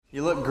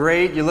You look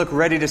great. You look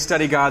ready to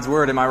study God's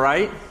Word. Am I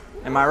right?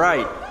 Am I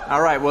right?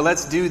 All right, well,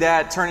 let's do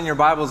that. Turn in your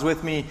Bibles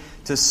with me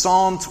to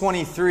Psalm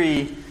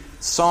 23.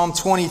 Psalm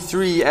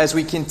 23 as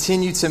we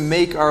continue to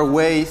make our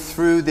way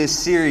through this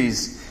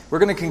series. We're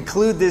going to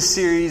conclude this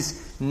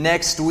series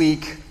next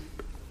week.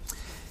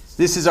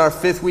 This is our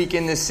fifth week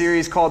in this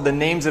series called The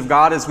Names of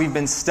God, as we've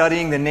been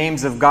studying the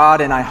names of God.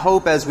 And I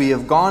hope as we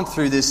have gone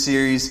through this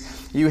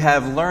series, you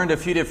have learned a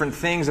few different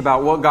things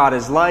about what God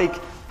is like,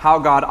 how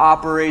God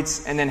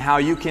operates, and then how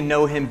you can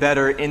know Him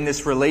better in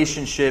this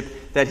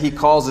relationship that He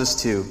calls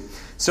us to.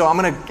 So I'm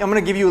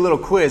gonna give you a little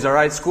quiz, all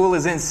right? School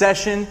is in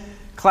session.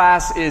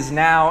 Class is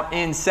now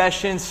in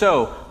session.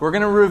 So we're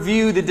going to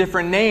review the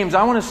different names.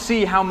 I want to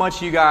see how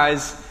much you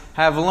guys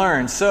have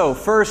learned. So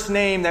first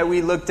name that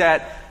we looked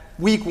at,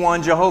 week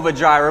 1, Jehovah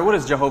Jireh. What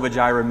does Jehovah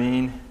Jireh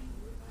mean?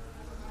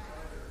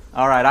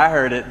 All right, I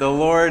heard it. The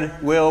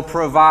Lord will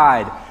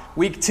provide.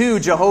 Week 2,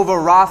 Jehovah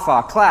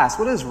Rapha. Class,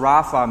 what does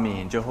Rapha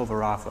mean? Jehovah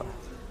Rapha.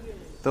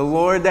 The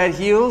Lord that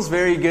heals.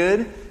 Very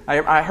good.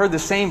 I heard the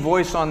same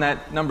voice on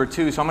that number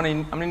 2, so I'm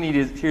gonna need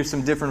to hear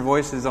some different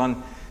voices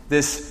on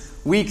this.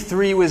 Week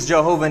 3 was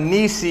Jehovah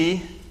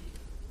Nissi.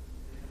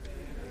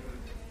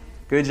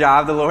 Good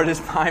job. The Lord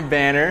is my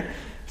banner.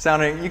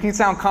 You can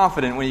sound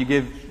confident when you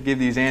give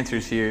these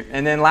answers here.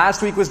 And then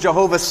last week was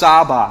Jehovah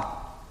Saba.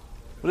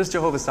 What does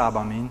Jehovah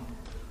Saba mean?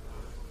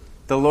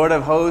 The Lord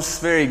of hosts.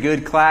 Very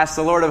good, class.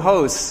 The Lord of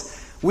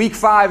hosts. Week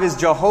 5 is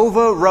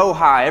Jehovah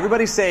Rohi.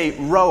 Everybody say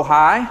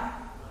Rohi.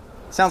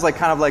 Sounds like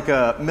kind of like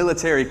a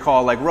military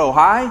call, like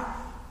Rohi,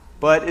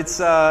 but it's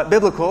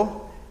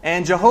biblical.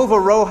 And Jehovah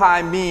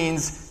Rohi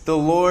means the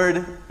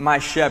Lord my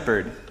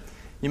shepherd.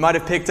 You might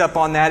have picked up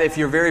on that if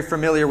you're very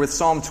familiar with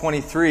Psalm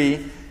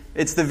 23.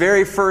 It's the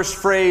very first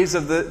phrase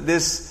of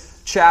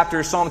this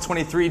chapter, Psalm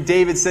 23.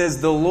 David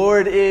says, "The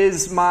Lord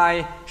is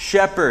my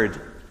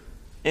shepherd."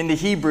 In the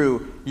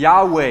Hebrew,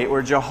 Yahweh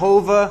or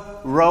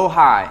Jehovah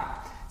Rohi.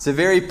 It's a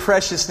very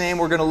precious name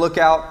we're going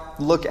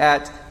to look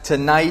at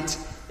tonight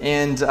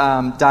and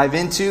dive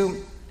into.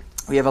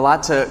 We have a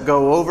lot to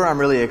go over. I'm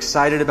really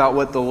excited about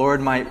what the Lord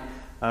might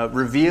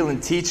reveal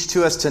and teach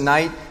to us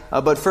tonight.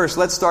 But first,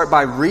 let's start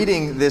by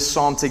reading this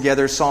psalm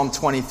together, Psalm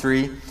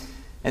 23,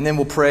 and then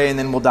we'll pray and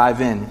then we'll dive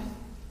in.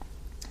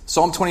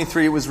 Psalm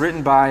 23 was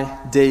written by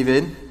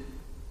David,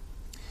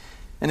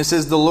 and it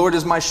says, "The Lord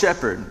is my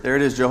shepherd." There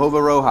it is, Jehovah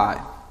Rohi.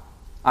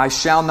 "I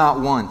shall not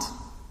want.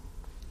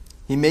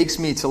 He makes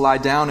me to lie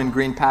down in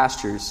green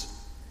pastures.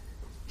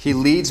 He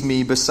leads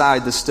me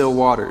beside the still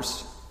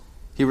waters.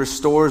 He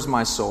restores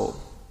my soul.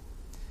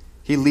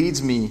 He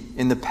leads me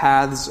in the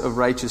paths of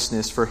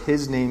righteousness for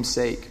His name's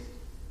sake.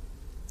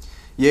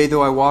 Yea,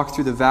 though I walk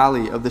through the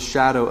valley of the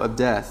shadow of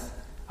death,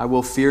 I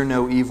will fear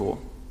no evil,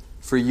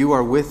 for You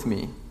are with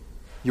me.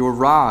 Your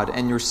rod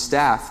and Your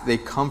staff, they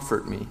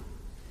comfort me.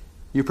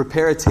 You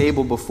prepare a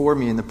table before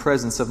me in the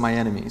presence of my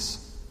enemies.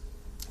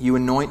 You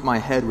anoint my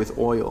head with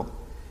oil.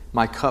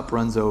 My cup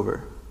runs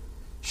over.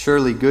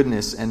 Surely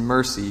goodness and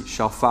mercy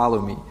shall follow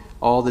me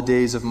all the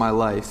days of my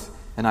life,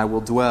 and I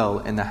will dwell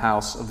in the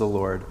house of the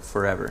Lord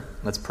forever."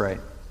 Let's pray.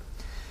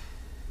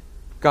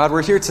 God,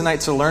 we're here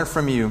tonight to learn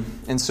from You,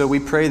 and so we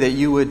pray that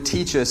You would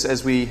teach us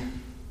as we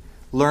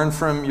learn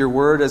from Your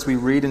Word, as we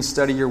read and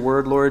study Your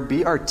Word, Lord.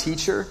 Be our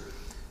teacher.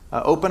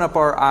 Open up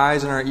our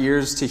eyes and our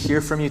ears to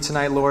hear from You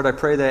tonight, Lord. I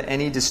pray that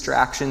any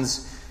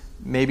distractions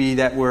maybe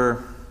that were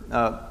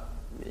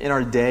in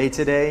our day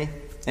today,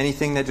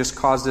 anything that just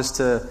caused us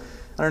to,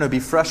 be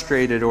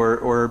frustrated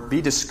or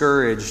be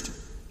discouraged,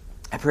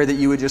 I pray that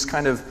You would just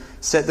kind of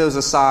set those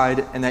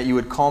aside and that You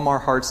would calm our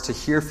hearts to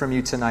hear from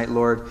You tonight,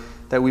 Lord,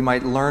 that we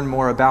might learn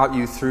more about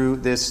You through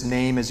this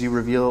name as You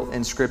reveal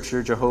in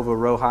Scripture, Jehovah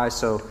Rohi.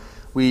 So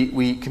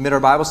we commit our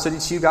Bible study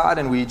to You, God,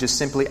 and we just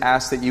simply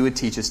ask that You would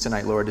teach us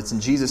tonight, Lord. It's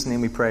in Jesus'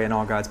 name we pray, and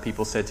all God's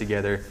people said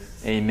together,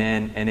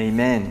 amen and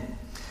amen.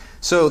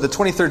 So the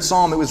 23rd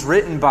Psalm, it was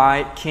written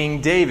by King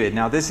David.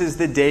 Now this is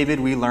the David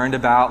we learned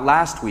about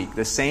last week.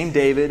 The same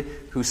David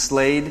who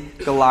slayed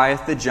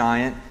Goliath the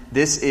giant.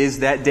 This is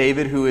that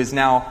David who is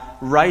now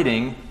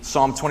writing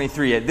Psalm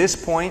 23. At this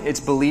point,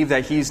 it's believed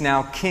that he's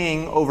now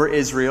king over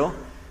Israel.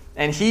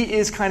 And he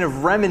is kind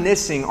of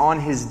reminiscing on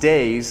his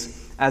days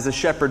as a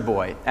shepherd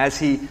boy as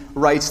he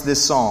writes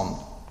this psalm.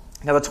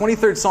 Now the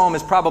 23rd Psalm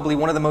is probably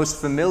one of the most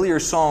familiar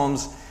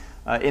psalms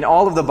in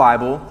all of the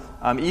Bible.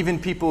 Even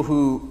people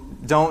who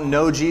don't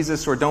know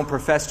Jesus or don't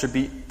profess to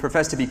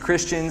be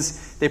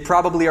Christians, they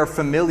probably are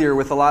familiar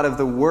with a lot of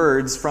the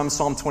words from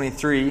Psalm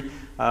 23,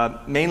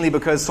 mainly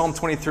because Psalm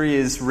 23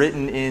 is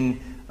written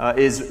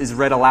is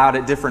read aloud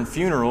at different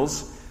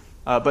funerals.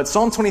 But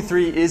Psalm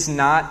 23 is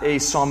not a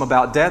psalm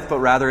about death, but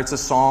rather it's a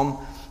psalm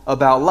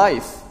about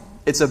life.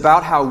 It's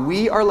about how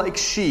we are like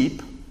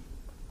sheep,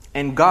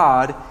 and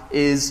God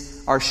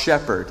is our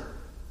shepherd,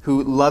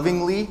 who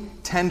lovingly,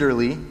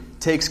 tenderly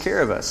takes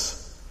care of us.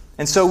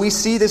 And so we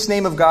see this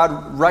name of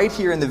God right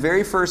here in the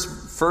very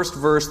first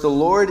verse. The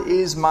Lord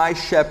is my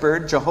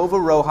shepherd, Jehovah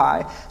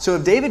Rohi. So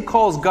if David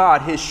calls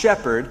God his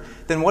shepherd,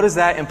 then what is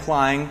that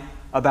implying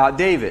about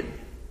David?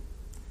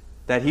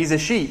 That he's a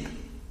sheep.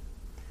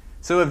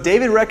 So if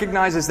David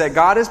recognizes that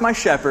God is my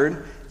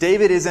shepherd,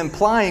 David is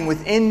implying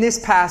within this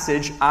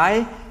passage,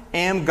 I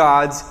am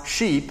God's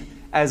sheep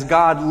as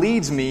God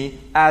leads me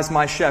as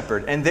my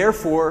shepherd. And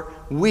therefore,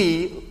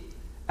 we,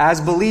 as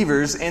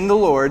believers in the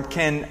Lord,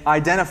 can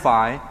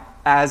identify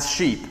as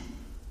sheep.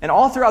 And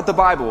all throughout the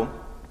Bible,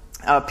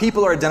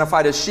 people are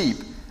identified as sheep.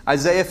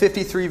 Isaiah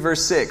 53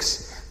 verse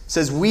 6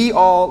 says, we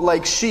all,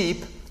 like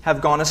sheep, have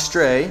gone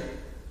astray.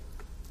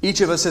 Each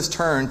of us has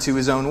turned to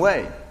his own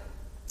way.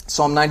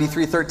 Psalm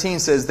 93:13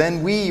 says,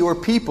 then we, your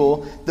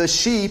people, the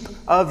sheep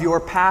of your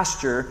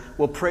pasture,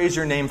 will praise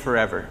your name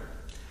forever.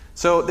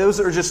 So those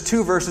are just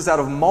two verses out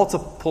of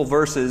multiple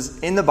verses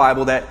in the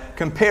Bible that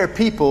compare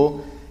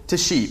people to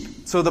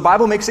sheep. So the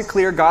Bible makes it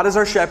clear God is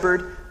our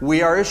shepherd,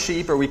 we are his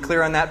sheep. Are we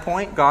clear on that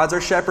point? God's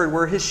our shepherd,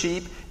 we're his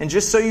sheep. And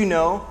just so you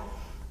know,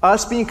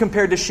 us being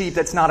compared to sheep,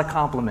 that's not a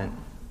compliment.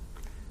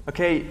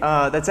 Okay,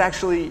 that's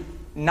actually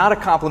not a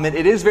compliment.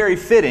 It is very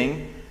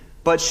fitting,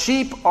 but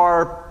sheep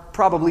are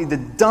probably the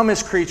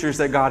dumbest creatures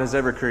that God has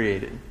ever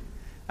created.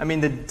 I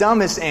mean, the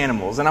dumbest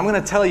animals. And I'm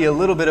going to tell you a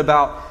little bit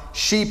about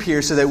sheep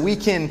here so that we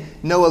can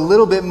know a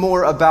little bit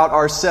more about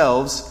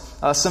ourselves.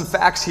 Some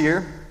facts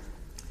here.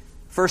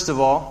 First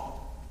of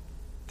all,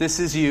 this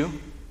is you.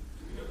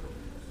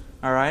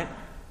 All right?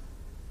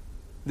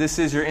 This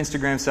is your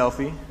Instagram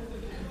selfie.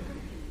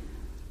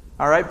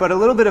 All right, but a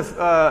little bit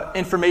of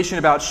information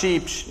about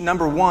sheep.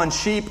 Number one,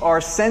 sheep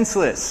are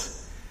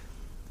senseless.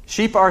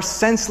 Sheep are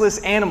senseless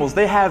animals.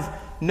 They have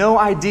no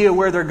idea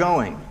where they're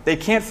going. They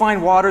can't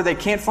find water. They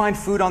can't find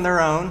food on their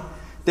own.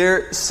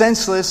 They're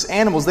senseless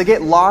animals. They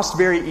get lost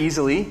very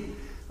easily.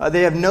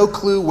 They have no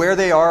clue where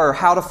they are or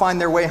how to find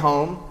their way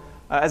home.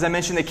 As I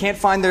mentioned, they can't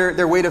find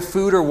their way to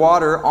food or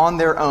water on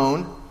their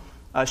own.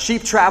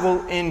 Sheep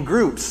travel in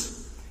groups.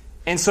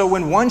 And so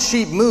when one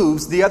sheep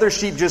moves, the other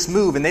sheep just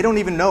move. And they don't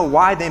even know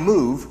why they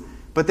move,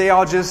 but they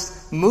all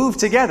just move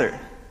together.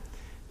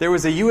 There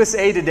was a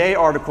USA Today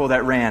article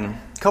that ran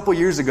a couple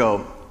years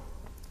ago.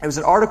 It was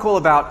an article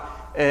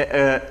about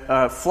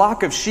a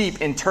flock of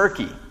sheep in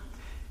Turkey.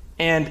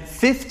 And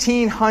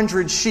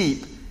 1,500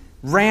 sheep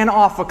ran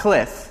off a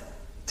cliff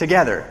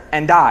together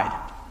and died.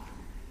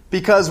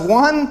 Because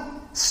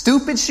one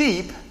stupid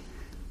sheep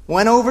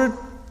went over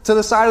to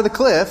the side of the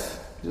cliff,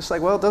 just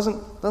like, well, it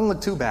doesn't look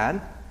too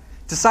bad.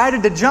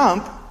 Decided to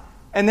jump,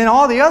 and then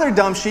all the other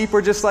dumb sheep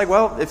were just like,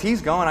 well, if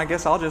he's going, I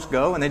guess I'll just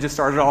go. And they just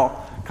started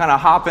all kind of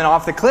hopping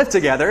off the cliff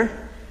together.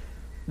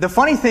 The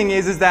funny thing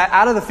is that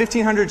out of the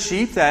 1,500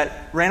 sheep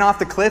that ran off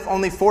the cliff,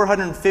 only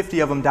 450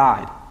 of them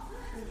died.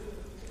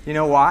 You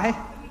know why?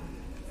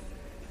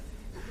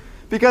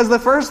 Because the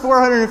first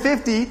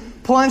 450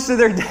 plunged to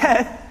their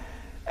death,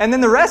 and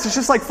then the rest is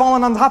just like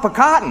falling on top of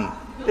cotton.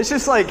 It's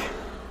just like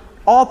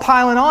all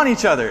piling on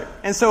each other.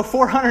 And so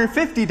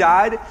 450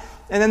 died,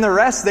 and then the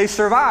rest, they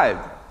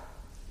survived.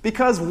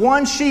 Because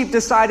one sheep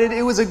decided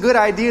it was a good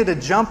idea to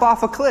jump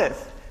off a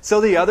cliff.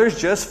 So the others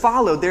just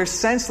followed. They're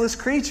senseless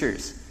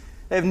creatures.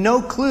 They have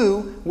no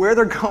clue where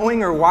they're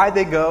going or why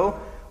they go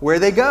where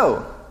they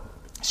go.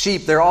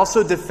 Sheep, they're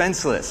also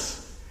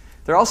defenseless.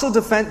 They're also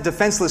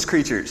defenseless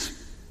creatures.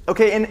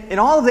 Okay, in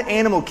all of the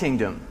animal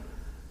kingdom,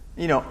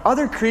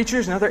 other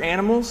creatures and other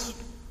animals,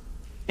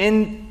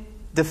 in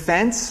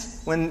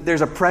defense, when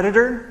there's a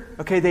predator,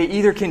 okay, they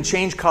either can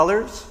change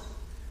colors,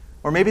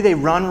 or maybe they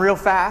run real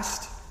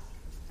fast,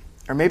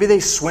 or maybe they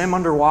swim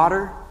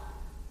underwater.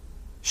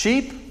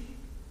 Sheep,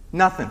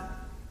 nothing.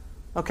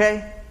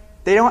 Okay?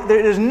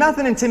 There's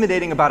nothing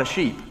intimidating about a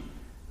sheep.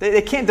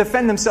 They can't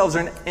defend themselves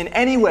in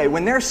any way.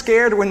 When they're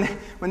scared, when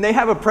they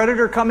have a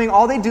predator coming,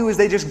 all they do is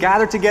they just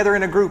gather together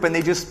in a group and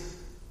they just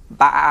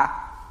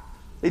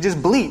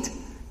bleat.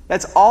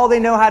 That's all they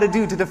know how to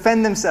do to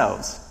defend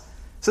themselves.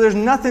 So there's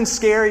nothing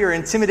scary or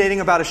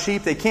intimidating about a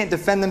sheep. They can't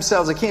defend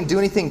themselves. They can't do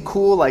anything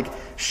cool like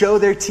show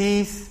their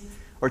teeth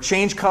or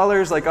change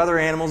colors like other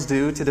animals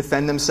do to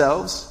defend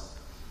themselves.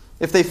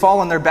 If they fall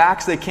on their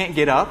backs, they can't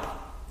get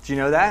up. Do you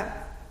know that?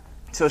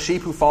 So a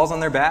sheep who falls on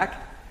their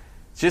back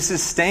just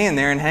is staying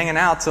there and hanging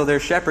out till their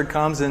shepherd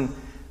comes and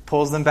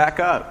pulls them back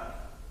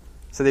up.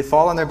 So they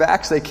fall on their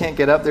backs, they can't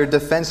get up. They're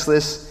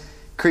defenseless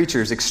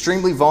creatures,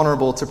 extremely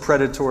vulnerable to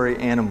predatory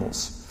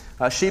animals.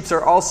 Sheep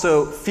are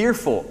also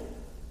fearful.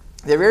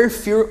 They're very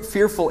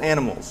fearful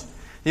animals.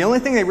 The only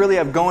thing they really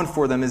have going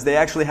for them is they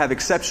actually have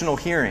exceptional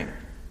hearing.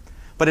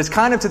 But it's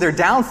kind of to their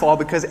downfall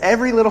because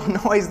every little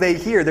noise they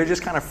hear, they're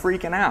just kind of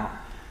freaking out.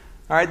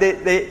 All right,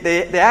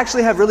 they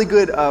actually have really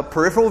good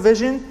peripheral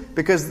vision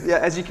because,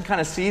 as you can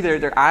kind of see,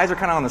 their eyes are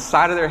kind of on the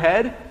side of their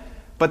head,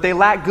 but they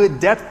lack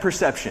good depth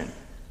perception.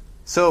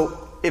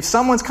 So if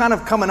someone's kind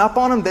of coming up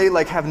on them, they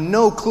have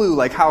no clue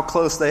how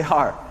close they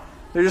are.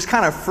 They're just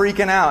kind of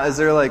freaking out as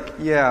they're like,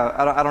 yeah,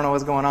 I don't know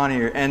what's going on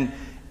here.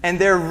 And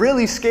they're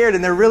really scared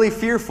and they're really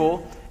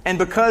fearful, and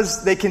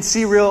because they can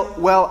see real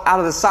well out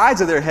of the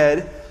sides of their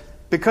head,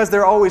 because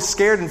they're always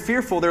scared and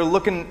fearful, they're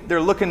looking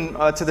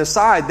to the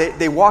side.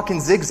 They walk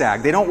in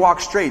zigzag. They don't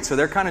walk straight. So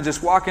they're kind of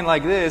just walking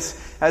like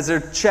this as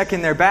they're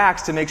checking their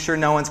backs to make sure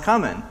no one's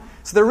coming.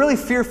 So they're really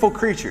fearful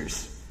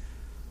creatures.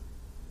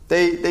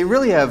 They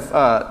really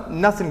have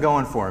nothing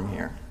going for them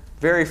here.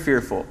 Very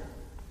fearful.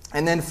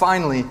 And then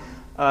finally,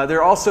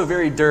 they're also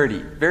very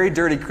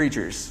dirty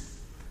creatures.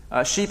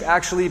 Sheep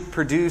actually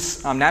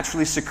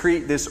naturally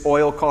secrete this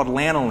oil called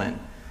lanolin.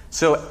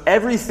 So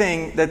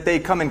everything that they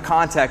come in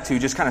contact to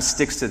just kind of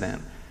sticks to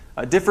them.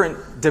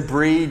 Different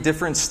debris,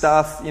 different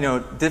stuff,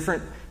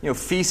 different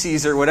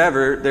feces or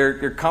whatever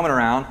they're coming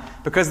around.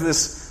 Because of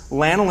this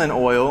lanolin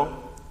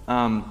oil,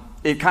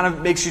 it kind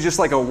of makes you just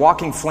like a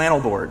walking flannel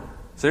board.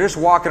 So they're just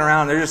walking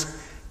around, they're just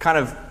kind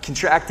of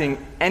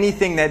contracting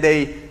anything that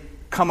they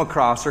come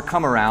across or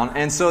come around.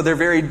 And so they're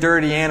very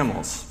dirty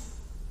animals.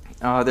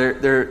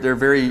 They're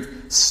very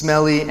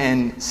smelly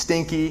and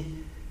stinky.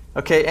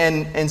 Okay,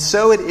 and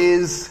so it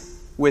is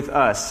with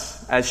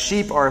us, as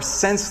sheep are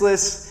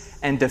senseless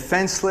and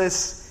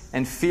defenseless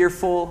and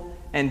fearful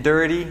and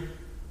dirty.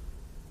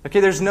 Okay,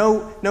 there's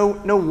no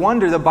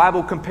wonder the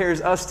Bible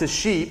compares us to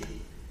sheep,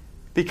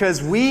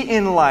 because we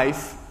in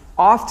life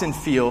often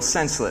feel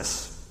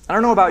senseless. I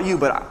don't know about you,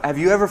 but have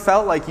you ever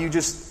felt like you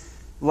just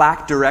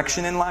lack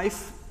direction in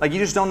life? Like you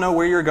just don't know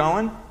where you're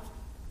going?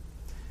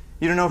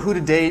 You don't know who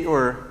to date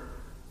or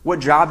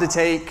what job to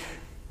take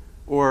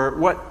or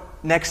what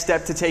next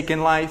step to take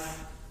in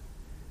life.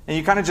 And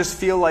you kind of just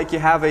feel like you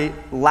have a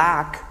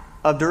lack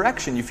of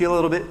direction. You feel a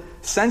little bit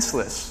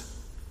senseless.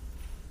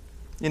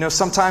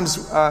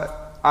 Sometimes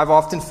I've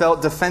often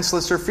felt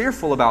defenseless or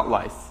fearful about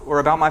life or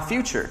about my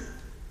future.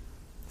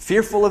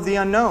 Fearful of the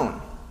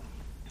unknown.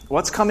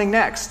 What's coming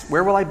next?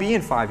 Where will I be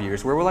in 5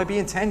 years? Where will I be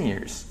in 10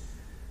 years?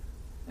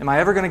 Am I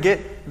ever going to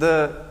get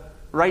the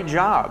right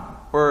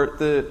job? Or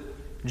the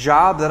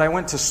job that I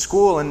went to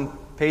school and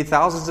paid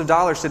thousands of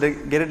dollars to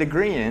get a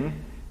degree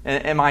in?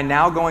 And am I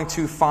now going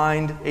to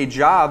find a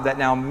job that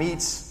now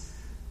meets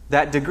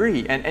that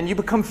degree? And you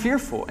become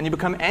fearful and you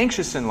become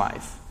anxious in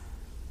life.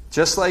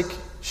 Just like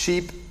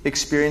sheep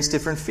experience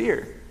different fear.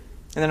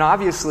 And then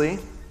obviously,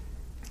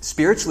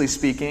 spiritually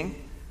speaking,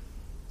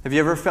 have you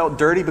ever felt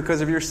dirty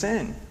because of your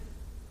sin?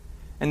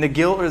 And the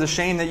guilt or the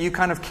shame that you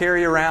kind of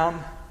carry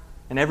around,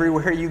 and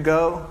everywhere you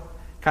go,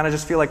 kind of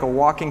just feel like a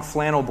walking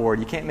flannel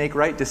board. You can't make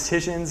right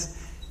decisions.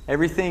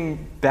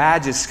 Everything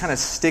bad just kind of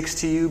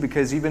sticks to you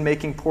because you've been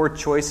making poor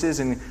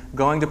choices and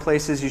going to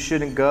places you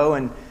shouldn't go,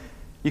 and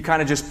you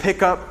kind of just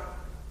pick up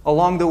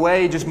along the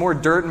way just more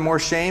dirt and more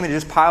shame, and it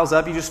just piles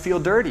up. You just feel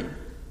dirty.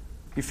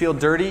 You feel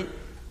dirty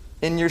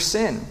in your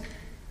sin.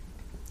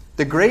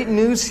 The great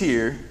news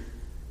here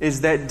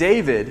is that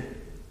David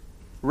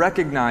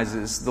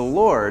recognizes the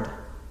Lord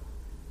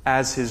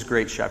as his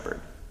great shepherd.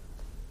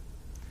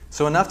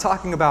 So enough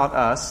talking about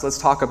us. Let's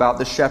talk about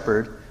the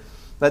shepherd.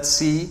 Let's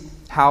see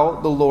how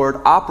the Lord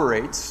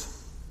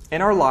operates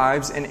in our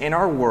lives and in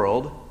our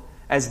world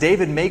as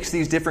David makes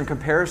these different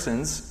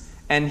comparisons,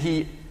 and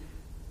he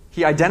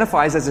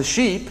identifies as a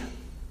sheep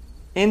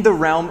in the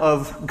realm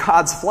of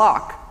God's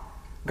flock.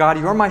 God,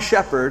 you're my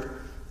shepherd,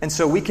 and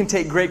so we can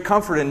take great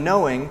comfort in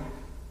knowing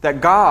that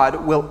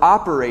God will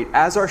operate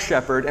as our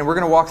shepherd, and we're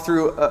going to walk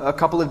through a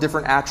couple of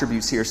different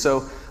attributes here.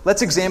 So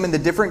let's examine the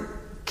different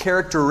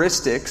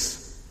characteristics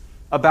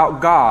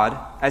about God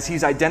as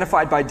he's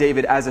identified by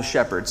David as a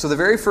shepherd. So the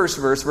very first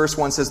verse, verse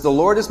 1 says, "The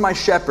Lord is my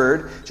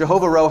shepherd,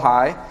 Jehovah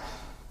Rohi,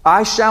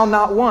 I shall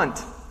not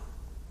want."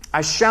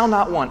 I shall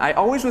not want. I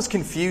always was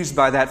confused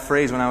by that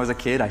phrase when I was a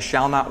kid, I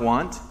shall not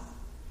want.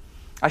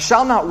 I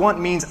shall not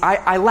want means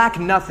I lack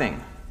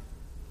nothing.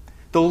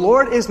 The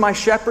Lord is my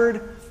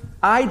shepherd.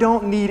 I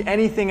don't need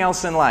anything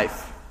else in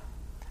life.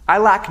 I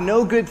lack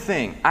no good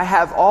thing. I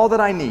have all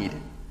that I need.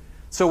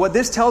 So what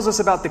this tells us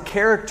about the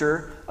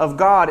character of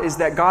God is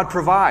that God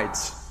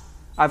provides.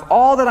 I have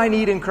all that I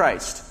need in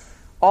Christ.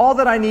 All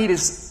that I need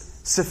is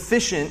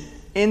sufficient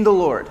in the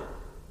Lord.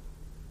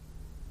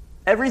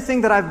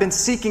 Everything that I've been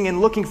seeking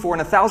and looking for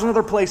in 1,000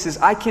 other places,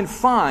 I can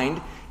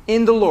find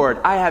in the Lord.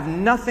 I have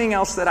nothing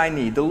else that I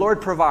need. The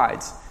Lord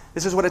provides.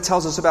 This is what it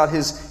tells us about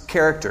his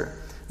character.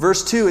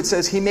 Verse 2, it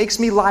says, "He makes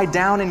me lie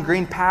down in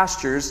green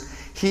pastures.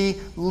 He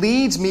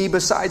leads me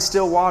beside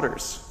still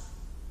waters."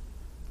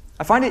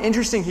 I find it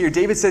interesting here.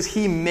 David says,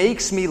 "He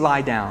makes me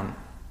lie down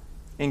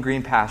in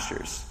green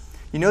pastures."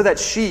 You know that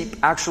sheep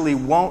actually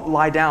won't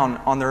lie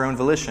down on their own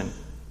volition.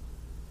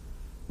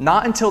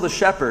 Not until the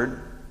shepherd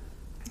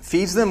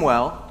feeds them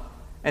well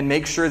and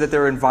makes sure that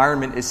their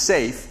environment is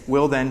safe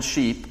will then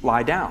sheep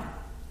lie down.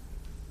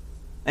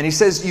 And he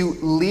says, "You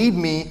lead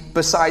me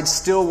beside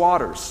still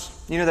waters."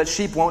 You know that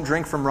sheep won't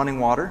drink from running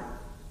water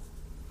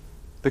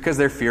because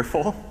they're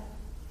fearful.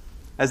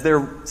 As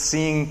they're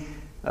seeing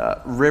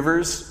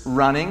rivers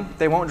running,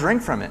 they won't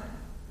drink from it.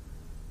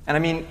 And I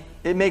mean,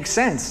 it makes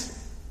sense.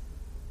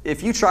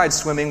 If you tried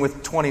swimming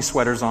with 20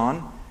 sweaters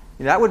on,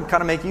 that would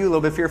kind of make you a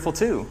little bit fearful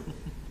too.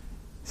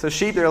 So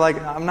sheep, they're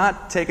like, I'm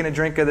not taking a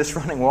drink of this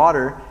running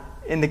water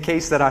in the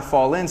case that I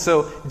fall in.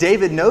 So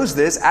David knows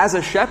this as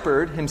a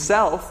shepherd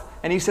himself,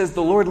 and he says,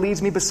 "The Lord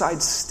leads me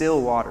beside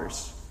still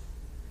waters."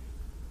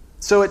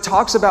 So it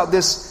talks about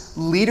this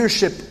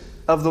leadership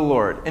of the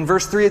Lord. In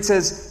verse 3 it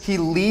says, "He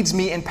leads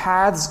me in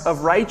paths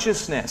of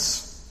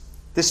righteousness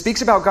This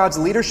speaks about God's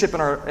leadership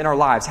in our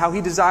lives, how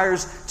He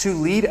desires to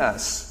lead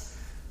us.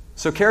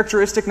 So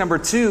characteristic number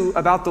 2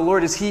 about the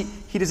Lord is He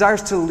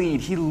desires to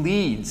lead. He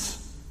leads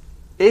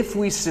if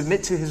we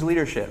submit to His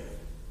leadership.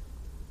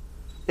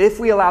 If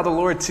we allow the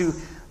Lord to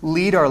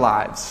lead our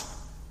lives.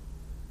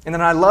 And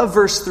then I love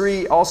verse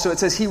 3 also. It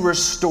says, He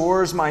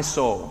restores my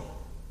soul.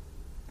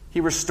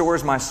 He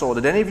restores my soul.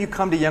 Did any of you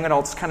come to young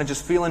adults kind of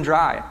just feeling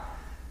dry?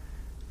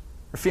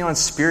 Or feeling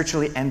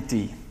spiritually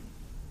empty?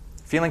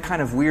 Feeling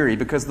kind of weary?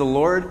 Because the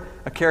Lord,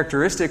 a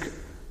characteristic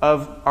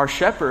of our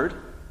shepherd,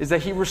 is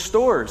that He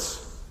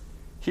restores.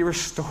 He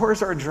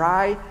restores our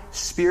dry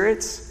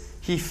spirits.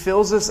 He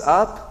fills us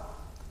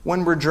up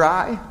when we're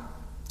dry.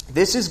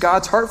 This is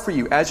God's heart for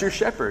you as your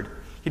shepherd.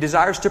 He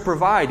desires to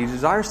provide. He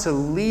desires to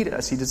lead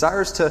us. He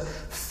desires to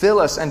fill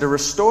us and to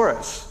restore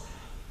us.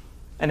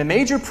 And a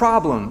major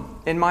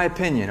problem, in my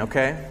opinion,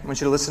 okay? I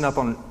want you to listen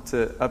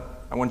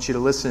I want you to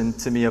listen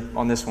to me up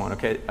on this one,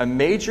 okay? A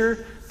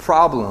major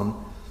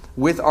problem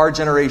with our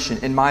generation,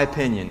 in my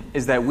opinion,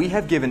 is that we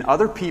have given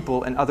other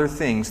people and other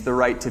things the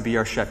right to be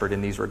our shepherd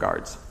in these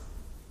regards.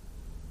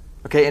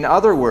 Okay, in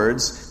other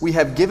words, we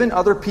have given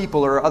other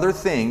people or other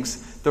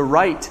things the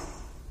right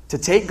to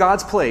take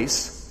God's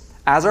place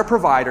as our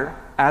provider,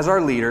 as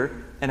our leader,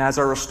 and as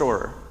our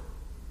restorer.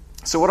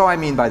 So what do I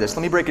mean by this?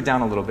 Let me break it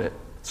down a little bit.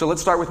 So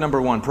let's start with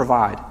number 1,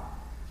 provide.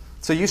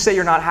 So you say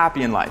you're not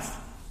happy in life.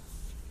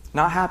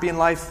 Not happy in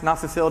life, not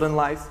fulfilled in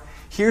life.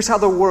 Here's how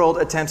the world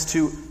attempts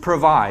to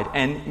provide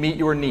and meet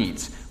your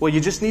needs. Well,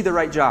 you just need the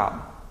right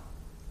job.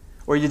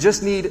 Or you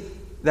just need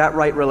that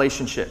right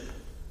relationship.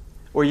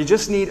 Or you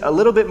just need a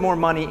little bit more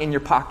money in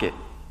your pocket.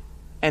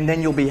 And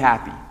then you'll be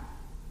happy.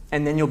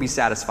 And then you'll be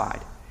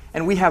satisfied.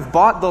 And we have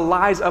bought the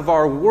lies of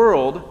our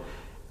world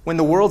when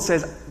the world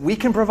says we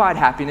can provide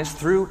happiness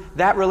through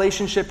that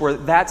relationship or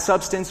that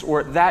substance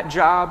or that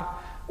job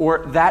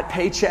or that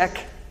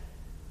paycheck.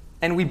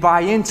 And we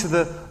buy into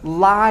the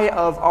lie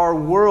of our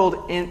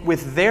world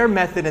with their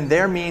method and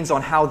their means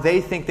on how they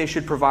think they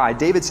should provide.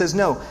 David says,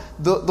 no,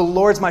 the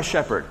Lord's my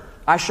shepherd.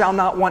 I shall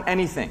not want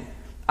anything.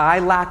 I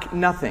lack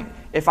nothing.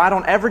 If I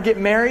don't ever get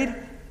married,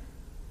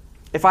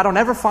 if I don't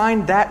ever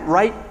find that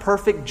right,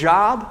 perfect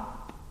job,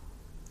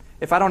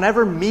 if I don't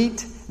ever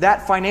meet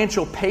that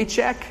financial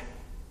paycheck,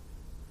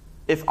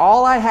 if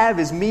all I have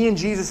is me and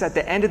Jesus at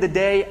the end of the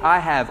day, I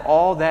have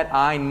all that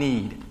I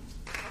need.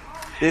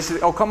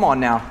 Come on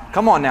now.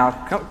 Come on now.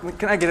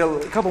 Can I get a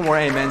couple more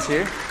amens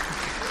here?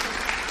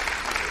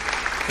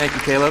 Thank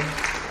you, Caleb.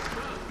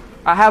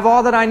 I have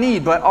all that I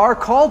need, but our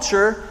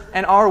culture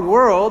and our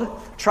world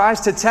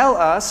tries to tell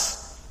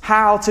us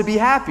how to be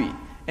happy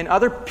in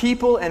other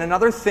people and in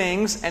other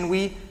things, and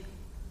we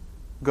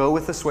go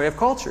with the sway of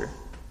culture.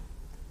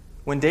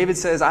 When David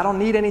says, I don't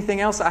need anything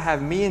else, I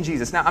have me and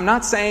Jesus. Now, I'm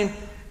not saying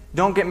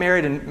don't get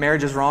married and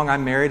marriage is wrong.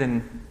 I'm married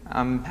and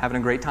I'm having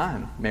a great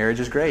time. Marriage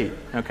is great,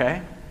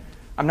 okay?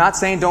 I'm not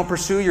saying don't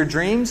pursue your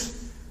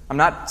dreams. I'm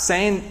not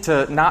saying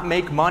to not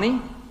make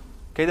money.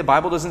 Okay, the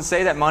Bible doesn't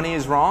say that money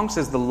is wrong. It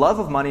says the love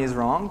of money is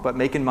wrong, but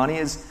making money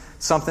is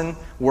something,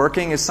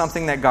 working is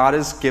something that God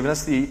has given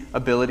us the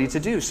ability to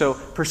do. So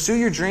pursue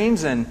your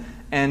dreams and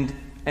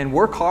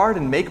work hard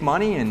and make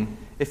money. And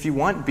if you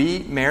want, be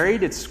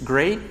married. It's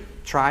great.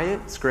 Try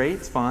it. It's great.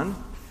 It's fun.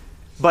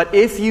 But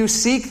if you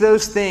seek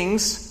those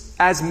things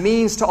as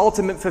means to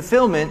ultimate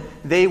fulfillment,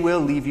 they will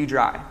leave you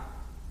dry.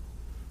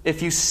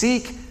 If you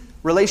seek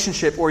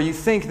relationship or you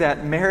think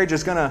that marriage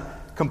is going to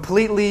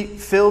completely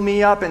fill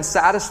me up and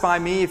satisfy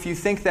me, if you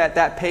think that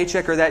that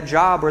paycheck or that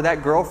job or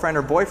that girlfriend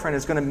or boyfriend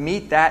is going to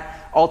meet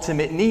that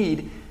ultimate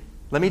need,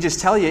 let me just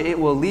tell you, it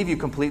will leave you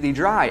completely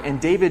dry.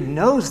 And David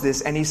knows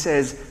this, and he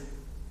says,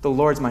 the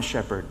Lord's my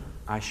shepherd,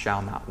 I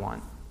shall not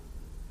want.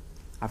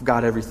 I've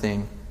got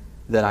everything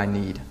that I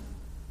need.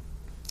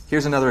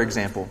 Here's another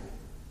example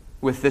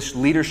with this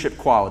leadership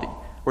quality,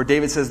 where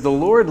David says, the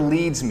Lord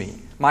leads me.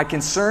 My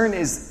concern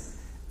is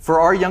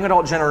for our young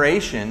adult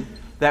generation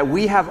that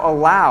we have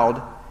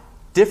allowed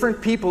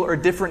different people or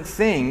different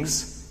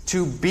things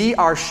to be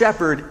our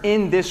shepherd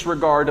in this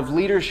regard of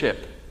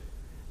leadership.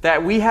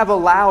 That we have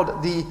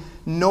allowed the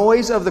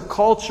noise of the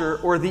culture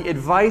or the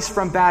advice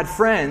from bad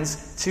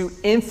friends to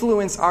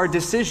influence our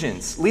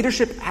decisions.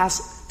 Leadership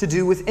has to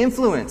do with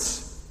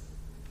influence.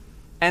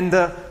 And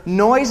the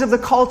noise of the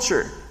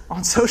culture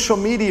on social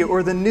media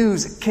or the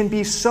news can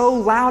be so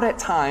loud at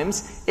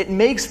times, it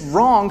makes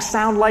wrong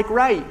sound like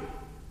right.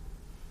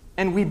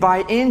 And we buy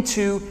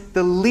into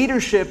the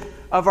leadership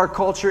of our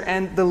culture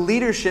and the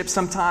leadership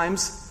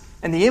sometimes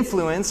and the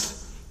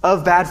influence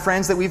of bad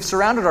friends that we've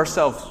surrounded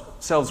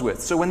ourselves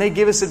with. So when they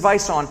give us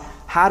advice on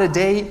how to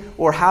date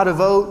or how to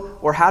vote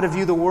or how to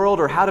view the world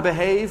or how to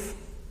behave,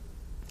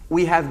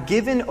 we have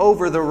given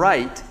over the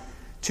right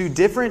to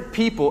different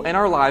people in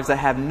our lives that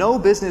have no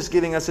business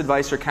giving us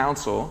advice or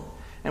counsel.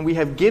 And we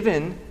have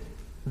given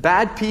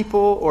bad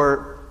people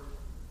or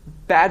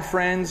bad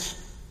friends.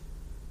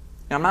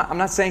 And I'm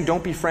not saying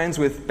don't be friends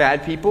with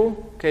bad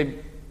people. Okay,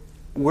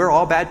 we're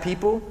all bad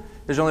people.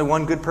 There's only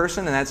one good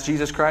person, and that's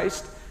Jesus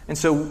Christ. And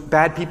so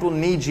bad people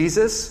need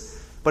Jesus.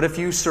 But if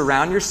you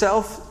surround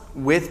yourself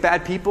with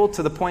bad people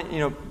to the point,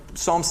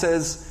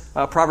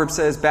 Proverbs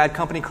says, bad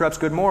company corrupts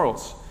good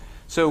morals.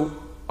 So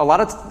a lot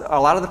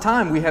of the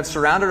time we have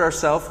surrounded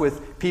ourselves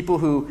with people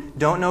who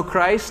don't know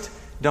Christ,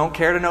 don't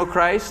care to know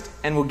Christ,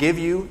 and will give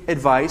you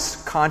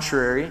advice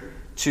contrary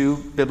to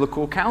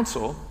biblical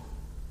counsel.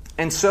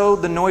 And so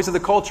the noise of the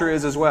culture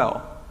is as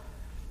well.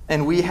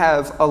 And we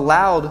have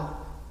allowed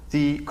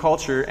the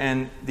culture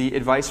and the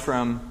advice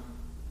from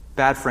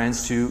bad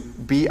friends to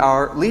be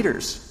our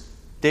leaders.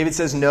 David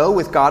says, no,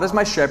 with God as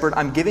my shepherd,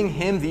 I'm giving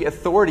him the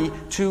authority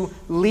to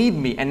lead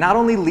me. And not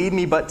only lead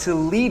me, but to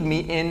lead me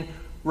in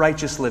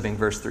righteous living,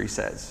 verse 3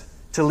 says.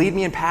 To lead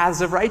me in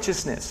paths of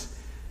righteousness.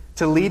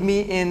 To lead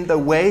me in the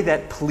way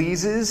that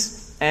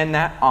pleases and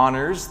that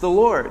honors the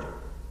Lord.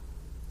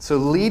 So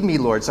lead me,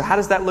 Lord. So how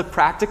does that look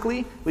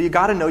practically? Well, you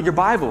got to know your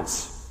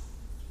Bibles.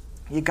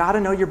 You got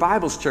to know your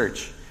Bibles,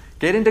 church.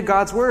 Get into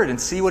God's Word and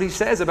see what He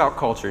says about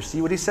culture.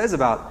 See what He says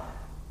about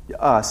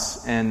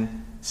us.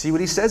 And see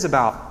what He says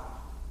about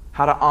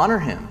how to honor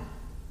Him.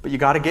 But you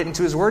got to get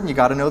into His Word and you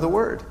got to know the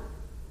Word.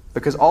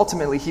 Because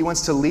ultimately He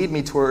wants to lead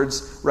me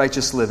towards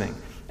righteous living.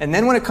 And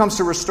then when it comes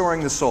to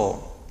restoring the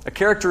soul, a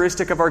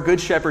characteristic of our Good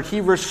Shepherd,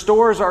 He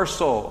restores our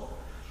soul.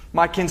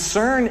 My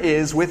concern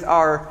is with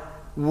our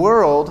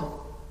world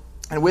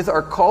and with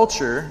our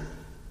culture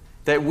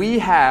that we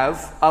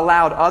have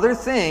allowed other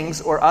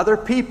things or other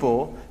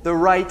people the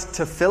right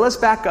to fill us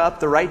back up,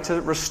 the right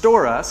to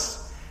restore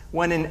us,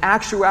 when in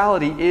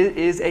actuality it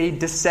is a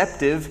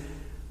deceptive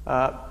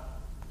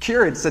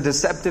cure. It's a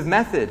deceptive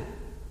method.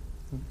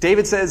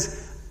 David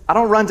says, I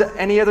don't run to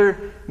any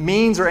other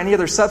means or any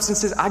other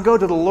substances. I go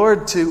to the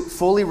Lord to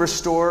fully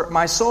restore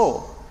my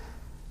soul.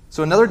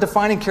 So another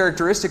defining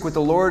characteristic with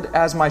the Lord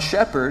as my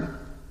shepherd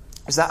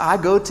is that I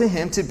go to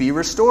Him to be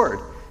restored.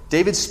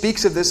 David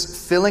speaks of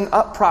this filling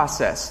up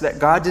process that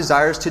God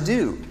desires to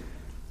do.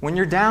 When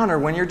you're down or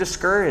when you're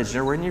discouraged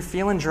or when you're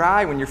feeling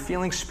dry, when you're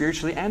feeling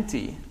spiritually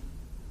empty,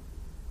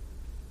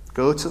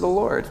 go to the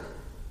Lord.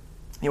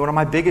 One of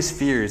my biggest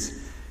fears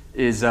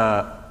is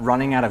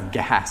running out of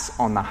gas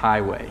on the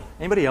highway.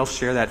 Anybody else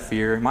share that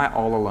fear? Am I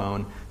all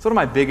alone? It's one of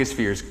my biggest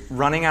fears,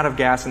 running out of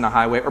gas in the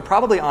highway. Or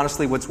probably,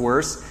 honestly, what's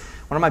worse,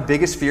 one of my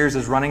biggest fears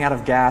is running out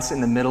of gas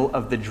in the middle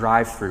of the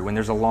drive-thru when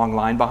there's a long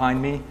line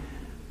behind me.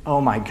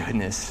 Oh my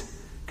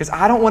goodness. Because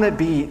I don't want to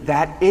be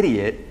that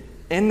idiot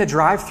in the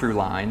drive-thru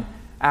line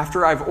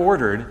after I've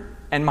ordered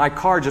and my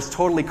car just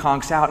totally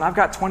conks out and I've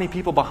got 20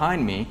 people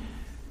behind me.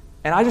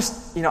 And I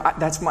just,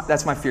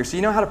 that's my fear. So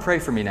you know how to pray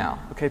for me now.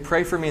 Okay,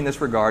 pray for me in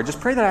this regard. Just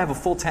pray that I have a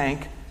full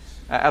tank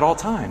at all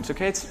times.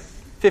 Okay, it's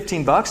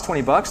 $15,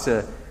 $20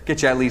 to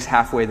get you at least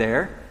halfway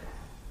there.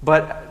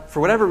 But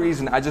for whatever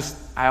reason,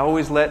 I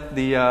always let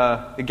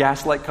the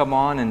gas light come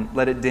on and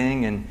let it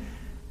ding and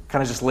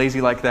kind of just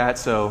lazy like that.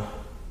 So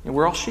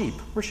we're all sheep.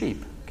 We're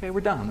sheep. Okay,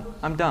 we're dumb.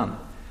 I'm dumb.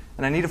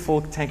 And I need a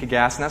full tank of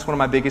gas, and that's one of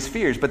my biggest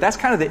fears. But that's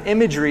kind of the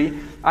imagery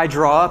I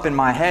draw up in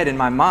my head, in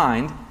my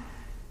mind,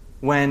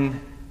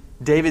 when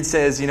David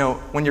says,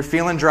 when you're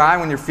feeling dry,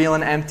 when you're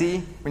feeling empty,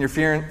 when you're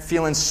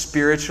feeling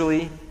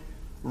spiritually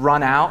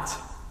run out,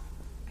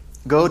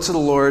 go to the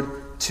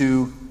Lord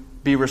to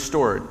be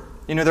restored.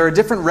 There are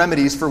different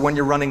remedies for when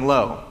you're running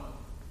low.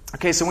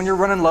 Okay, so when you're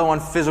running low on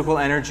physical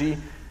energy,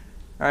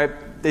 all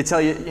right, they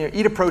tell you,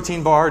 eat a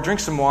protein bar, drink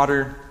some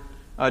water,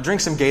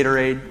 drink some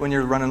Gatorade when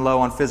you're running low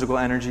on physical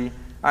energy. All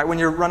right, when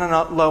you're running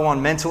low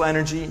on mental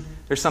energy,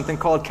 there's something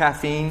called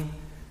caffeine.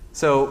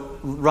 So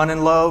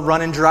running low,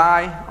 running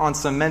dry on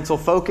some mental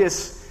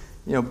focus,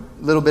 a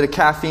little bit of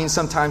caffeine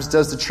sometimes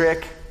does the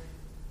trick.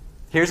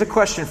 Here's a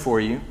question for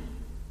you.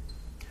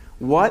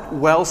 What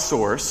well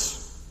source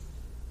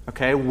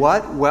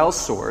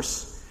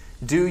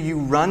do you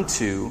run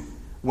to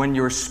when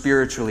you're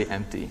spiritually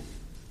empty?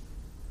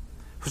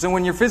 So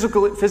when you're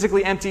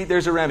physically empty,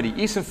 there's a remedy.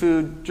 Eat some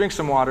food, drink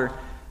some water.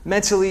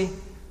 Mentally,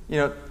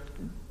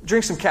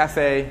 drink some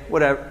caffeine.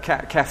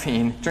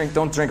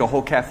 Don't drink a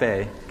whole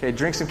cafe. Okay,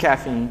 drink some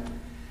caffeine.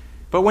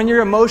 But when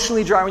you're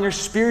emotionally dry, when you're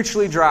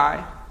spiritually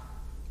dry,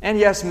 and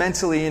yes,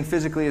 mentally and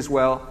physically as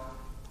well,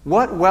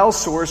 what well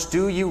source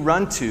do you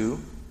run to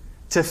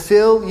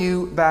fill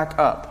you back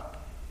up?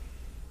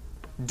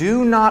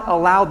 Do not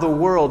allow the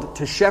world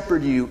to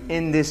shepherd you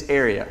in this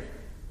area.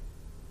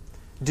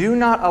 Do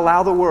not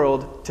allow the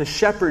world to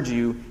shepherd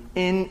you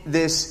in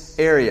this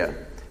area.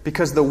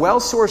 Because the well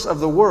source of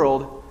the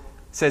world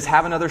says,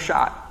 have another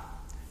shot.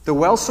 The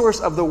well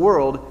source of the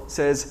world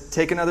says,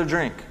 take another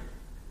drink.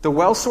 The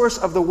well source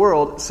of the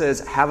world says,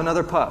 have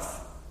another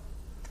puff.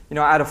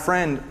 I had a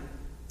friend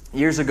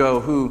years ago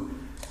who,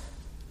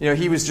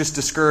 he was just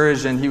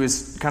discouraged and he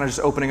was kind of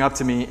just opening up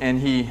to me. And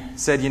he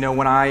said,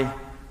 when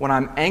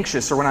I'm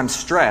anxious or when I'm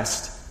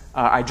stressed,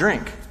 I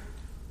drink.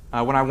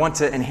 When I want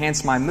to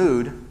enhance my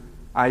mood,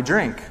 I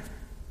drink.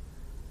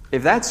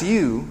 If that's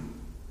you,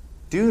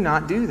 do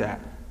not do that.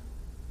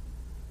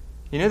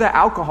 You know that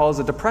alcohol is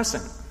a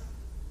depressant.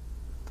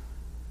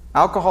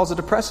 Alcohol is a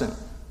depressant.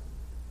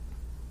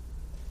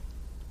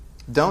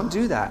 Don't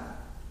do that.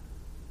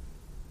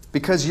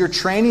 because you're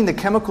training the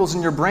chemicals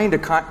in your brain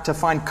to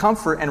find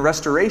comfort and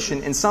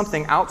restoration in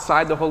something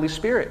outside the Holy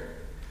Spirit.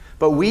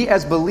 But we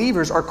as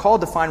believers are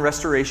called to find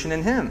restoration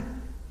in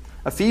Him.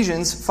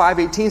 Ephesians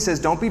 5:18 says,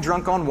 "Don't be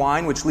drunk on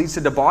wine, which leads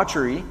to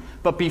debauchery,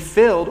 but be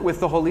filled with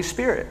the Holy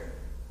Spirit."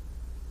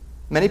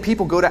 Many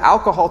people go to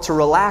alcohol to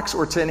relax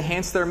or to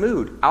enhance their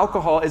mood.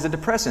 Alcohol is a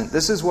depressant.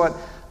 This is what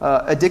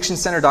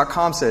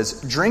addictioncenter.com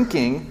says.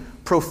 Drinking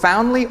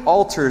profoundly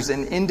alters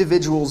an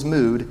individual's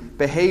mood,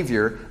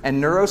 behavior,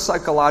 and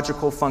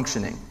neuropsychological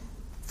functioning.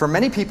 For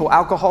many people,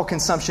 alcohol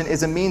consumption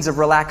is a means of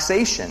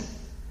relaxation.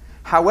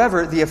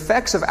 However, the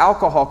effects of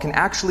alcohol can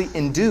actually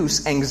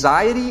induce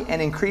anxiety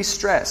and increase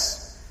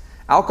stress.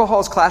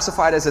 Alcohol is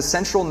classified as a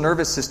central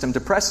nervous system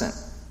depressant.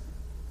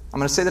 I'm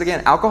going to say that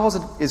again.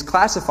 Alcohol is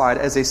classified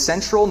as a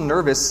central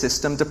nervous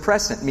system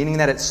depressant, meaning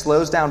that it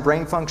slows down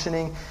brain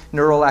functioning,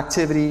 neural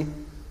activity.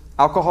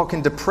 Alcohol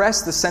can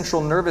depress the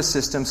central nervous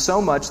system so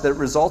much that it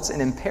results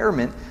in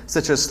impairment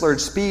such as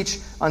slurred speech,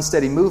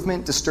 unsteady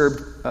movement,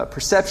 disturbed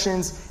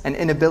perceptions, and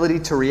inability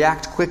to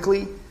react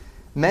quickly.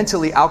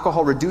 Mentally,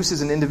 alcohol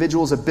reduces an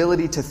individual's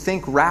ability to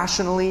think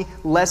rationally,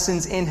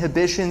 lessens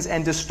inhibitions,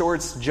 and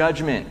distorts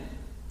judgment.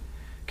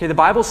 Okay, the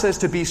Bible says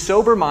to be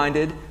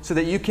sober-minded so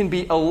that you can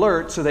be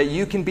alert, so that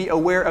you can be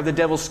aware of the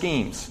devil's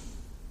schemes.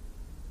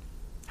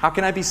 How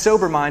can I be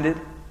sober-minded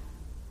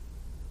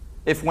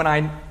if when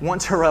I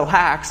want to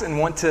relax and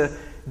want to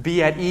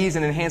be at ease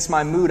and enhance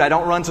my mood, I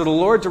don't run to the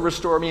Lord to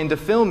restore me and to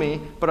fill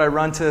me, but I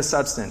run to a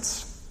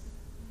substance?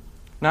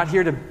 Not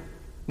here to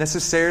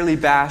necessarily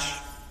bash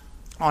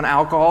on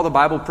alcohol. The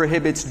Bible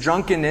prohibits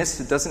drunkenness.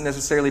 It doesn't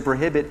necessarily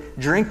prohibit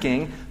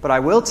drinking, but I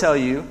will tell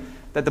you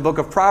that the book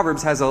of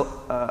Proverbs has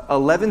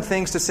 11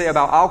 things to say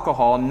about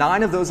alcohol.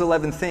 9 of those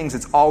 11 things,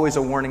 it's always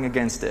a warning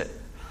against it.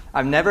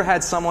 I've never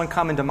had someone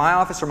come into my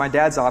office or my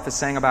dad's office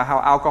saying about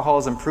how alcohol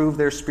has improved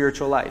their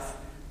spiritual life.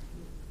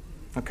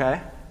 Okay?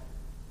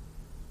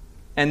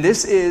 And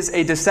this is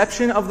a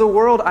deception of the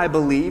world, I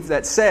believe,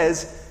 that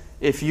says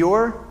if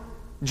you're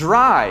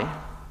dry,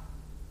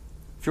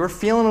 if you're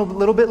feeling a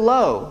little bit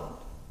low,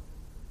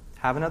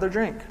 have another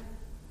drink.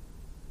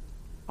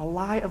 A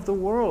lie of the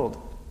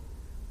world.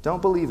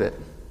 Don't believe it.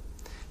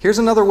 Here's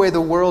another way the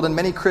world and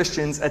many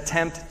Christians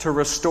attempt to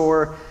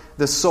restore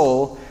the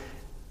soul.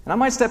 And I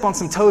might step on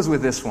some toes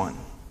with this one.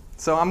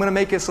 So I'm going to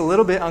make us a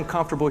little bit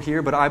uncomfortable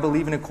here, but I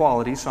believe in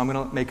equality, so I'm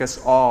going to make us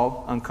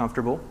all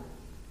uncomfortable.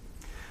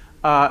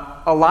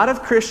 A lot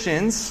of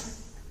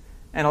Christians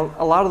and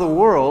a lot of the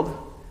world,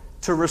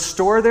 to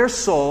restore their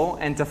soul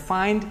and to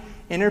find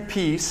inner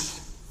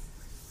peace,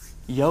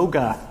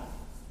 yoga.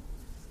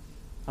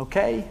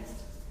 Okay?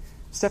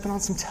 Stepping on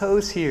some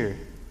toes here.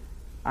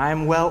 I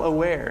am well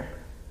aware.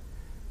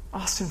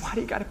 Austin, why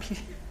do you gotta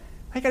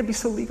be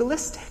so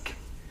legalistic?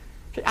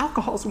 Okay,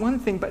 alcohol's one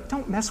thing, but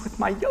don't mess with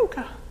my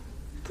yoga.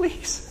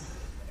 Please.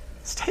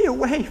 Stay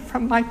away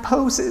from my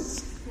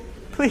poses.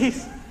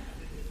 Please.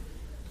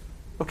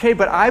 Okay,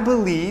 but I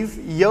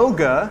believe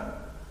yoga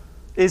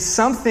is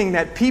something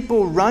that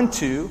people run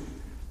to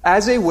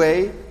as a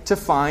way to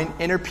find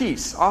inner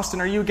peace. Austin,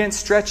 are you against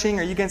stretching?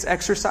 Are you against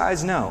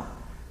exercise? No.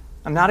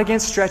 I'm not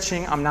against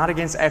stretching. I'm not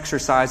against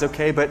exercise,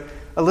 okay? But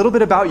a little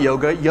bit about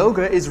yoga.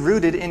 Yoga is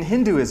rooted in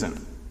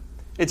Hinduism.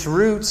 Its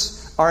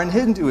roots are in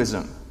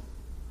Hinduism.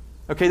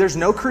 Okay, there's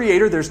no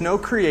creator, there's no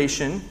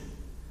creation.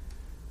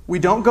 We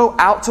don't go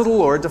out to the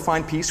Lord to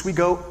find peace. We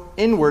go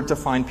inward to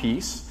find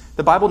peace.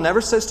 The Bible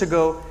never says to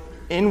go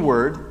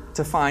inward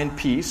to find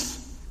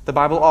peace. The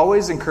Bible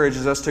always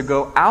encourages us to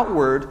go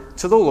outward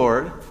to the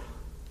Lord.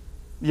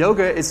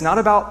 Yoga is not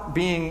about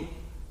being,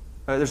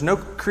 there's no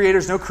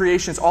creators, no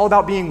creation. It's all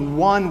about being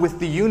one with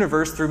the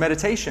universe through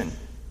meditation.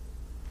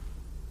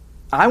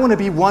 I want to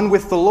be one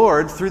with the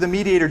Lord through the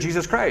mediator,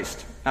 Jesus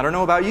Christ. I don't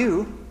know about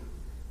you,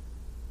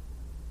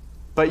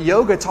 but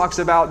yoga talks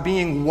about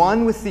being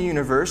one with the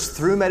universe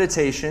through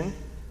meditation,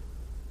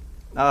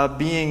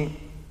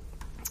 being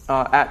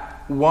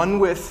at one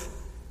with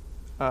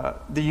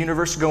the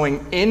universe,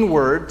 going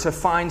inward to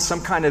find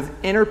some kind of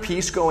inner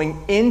peace,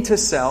 going into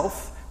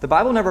self. The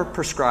Bible never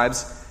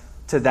prescribes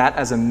to that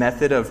as a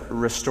method of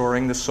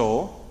restoring the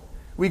soul.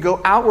 We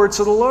go outward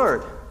to the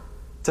Lord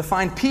to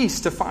find peace,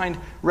 to find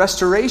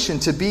restoration,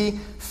 to be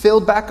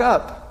filled back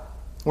up.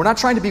 We're not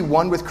trying to be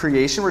one with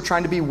creation. We're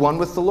trying to be one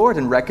with the Lord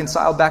and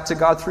reconciled back to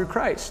God through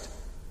Christ.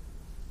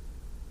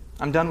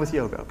 I'm done with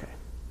yoga, okay.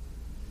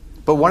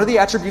 But one of the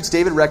attributes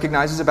David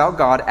recognizes about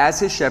God as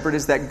his shepherd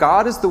is that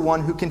God is the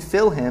one who can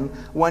fill him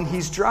when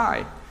he's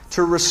dry,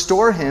 to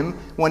restore him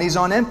when he's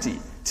on empty,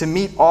 to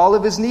meet all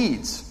of his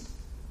needs.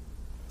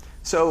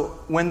 So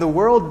when the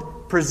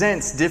world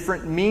presents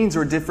different means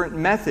or different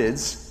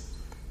methods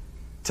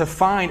to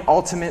find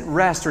ultimate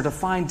rest or to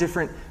find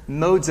different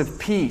modes of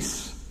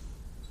peace,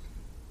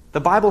 the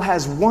Bible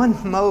has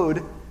one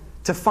mode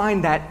to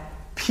find that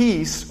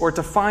peace or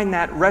to find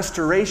that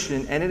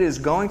restoration, and it is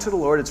going to the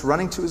Lord. It's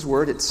running to His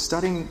Word. It's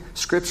studying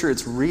Scripture.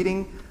 It's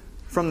reading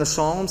from the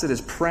Psalms. It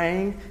is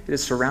praying. It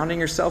is surrounding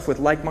yourself with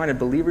like-minded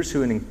believers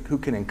who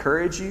can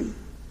encourage you.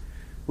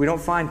 We don't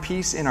find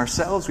peace in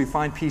ourselves. We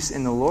find peace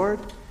in the Lord.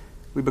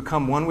 We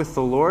become one with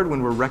the Lord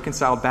when we're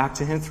reconciled back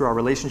to Him through our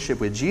relationship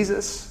with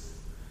Jesus.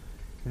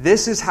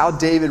 This is how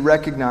David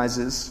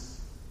recognizes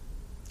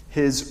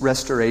his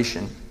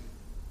restoration.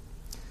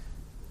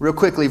 Real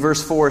quickly,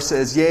 verse 4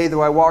 says, "Yea,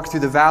 though I walk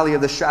through the valley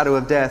of the shadow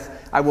of death,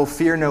 I will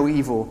fear no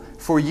evil.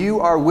 For you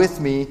are with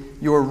me,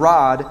 your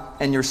rod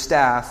and your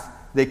staff,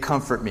 they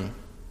comfort me."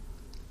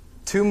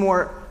 Two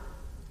more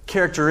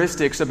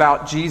characteristics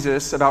about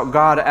Jesus, about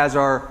God as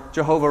our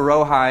Jehovah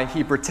Rohi.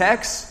 He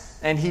protects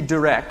and He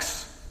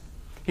directs.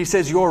 He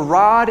says, "Your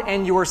rod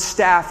and your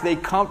staff, they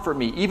comfort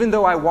me." Even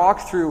though I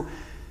walk through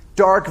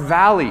dark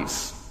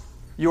valleys,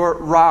 your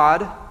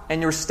rod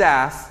and your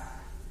staff,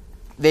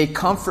 they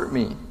comfort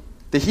me.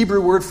 The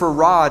Hebrew word for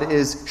rod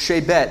is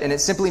shebet, and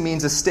it simply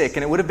means a stick,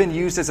 and it would have been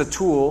used as a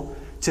tool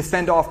to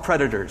fend off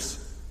predators.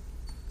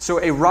 So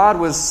a rod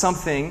was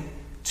something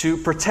to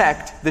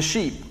protect the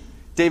sheep.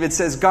 David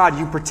says, "God,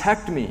 you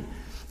protect me."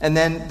 And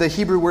then the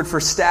Hebrew word for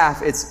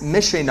staff, it's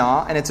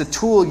mishenah, and it's a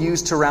tool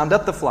used to round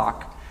up the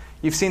flock.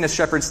 You've seen a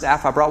shepherd's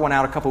staff. I brought one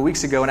out a couple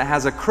weeks ago, and it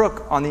has a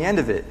crook on the end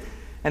of it.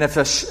 And if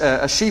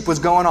a sheep was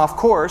going off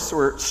course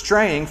or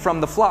straying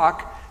from the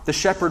flock, the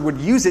shepherd would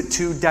use it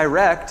to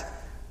direct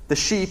the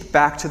sheep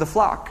back to the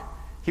flock.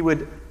 He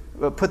would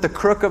put the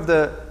crook of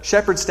the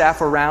shepherd's staff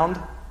around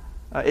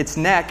its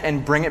neck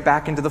and bring it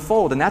back into the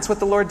fold. And that's what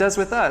the Lord does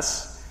with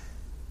us.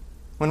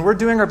 When we're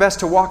doing our best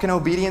to walk in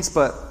obedience,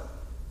 but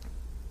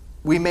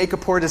we make a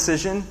poor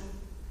decision,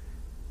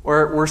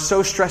 or we're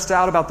so stressed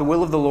out about the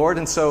will of the Lord,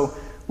 and so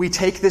we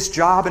take this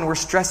job and we're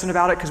stressing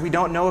about it because we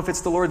don't know if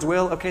it's the Lord's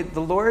will. Okay, the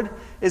Lord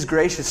is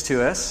gracious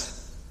to us.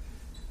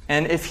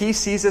 And if He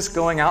sees us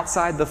going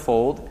outside the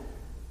fold,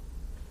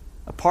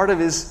 a part of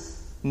His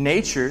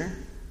nature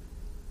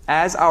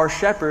as our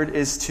shepherd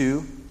is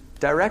to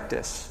direct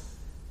us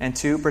and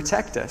to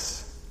protect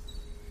us.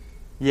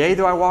 Yea,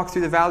 though I walk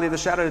through the valley of the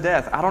shadow of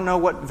death. I don't know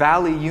what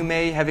valley you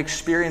may have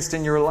experienced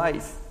in your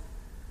life.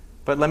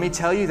 But let me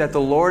tell you that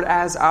the Lord,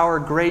 as our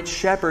great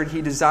shepherd,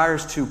 He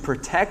desires to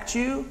protect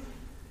you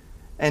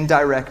and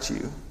direct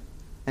you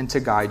and to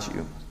guide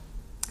you.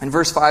 And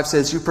verse 5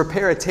 says, "You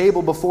prepare a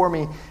table before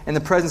me in the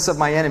presence of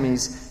my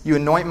enemies. You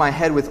anoint my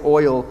head with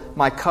oil.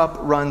 My cup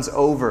runs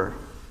over."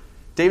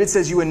 David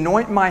says, "You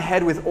anoint my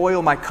head with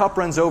oil. My cup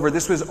runs over."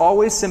 This was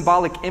always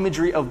symbolic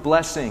imagery of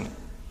blessing,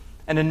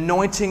 an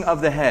anointing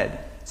of the head.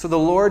 So the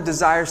Lord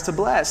desires to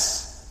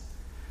bless.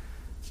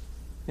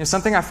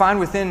 Something I find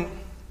within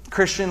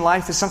Christian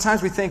life is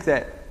sometimes we think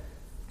that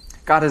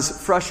God is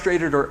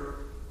frustrated or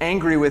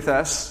angry with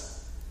us.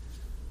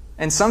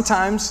 And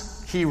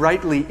sometimes He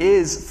rightly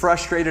is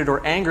frustrated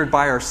or angered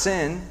by our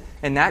sin.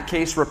 In that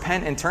case,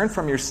 repent and turn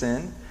from your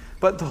sin.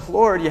 But the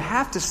Lord, you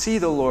have to see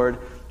the Lord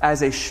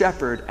as a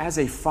shepherd, as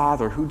a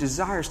father who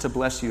desires to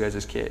bless you as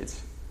His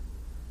kids.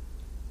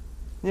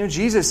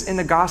 Jesus in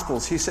the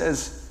Gospels, He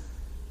says,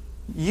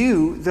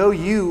 "You, though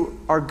you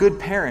are good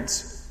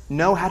parents,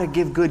 know how to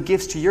give good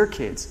gifts to your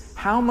kids.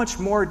 How much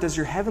more does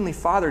your Heavenly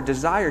Father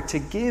desire to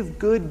give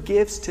good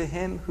gifts to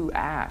him who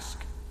asks?"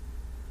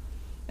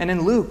 And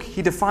in Luke,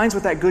 He defines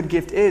what that good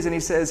gift is, and He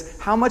says,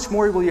 "How much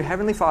more will your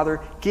Heavenly Father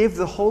give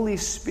the Holy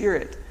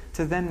Spirit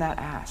to them that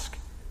ask?"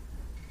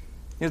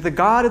 The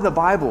God of the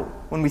Bible,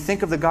 when we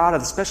think of the God,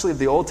 especially of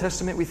the Old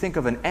Testament, we think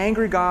of an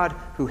angry God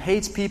who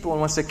hates people and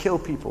wants to kill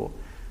people.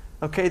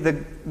 Okay, the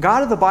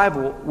God of the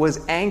Bible was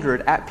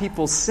angered at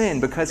people's sin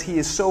because He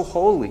is so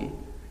holy,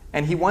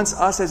 and He wants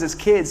us as His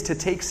kids to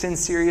take sin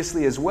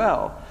seriously as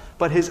well.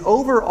 But His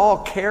overall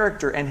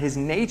character and His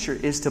nature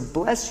is to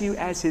bless you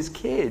as His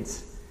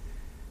kids.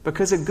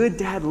 Because a good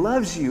dad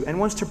loves you and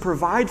wants to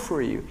provide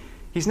for you.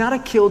 He's not a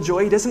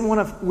killjoy. He doesn't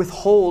want to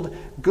withhold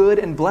good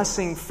and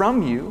blessing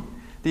from you.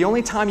 The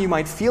only time you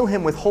might feel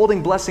Him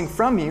withholding blessing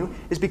from you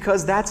is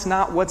because that's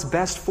not what's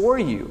best for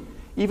you.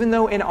 Even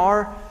though in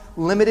our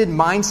limited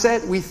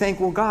mindset, we think,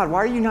 well, God, why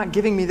are you not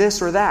giving me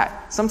this or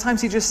that?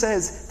 Sometimes He just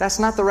says, that's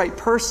not the right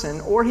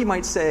person. Or He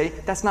might say,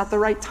 that's not the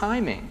right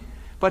timing.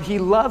 But He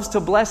loves to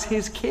bless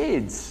His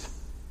kids.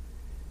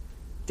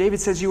 David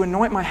says, "You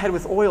anoint my head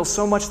with oil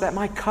so much that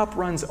my cup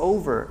runs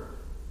over."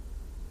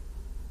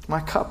 My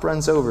cup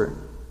runs over.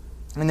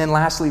 And then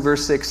lastly,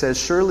 verse 6 says,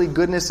 "Surely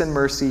goodness and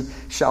mercy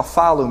shall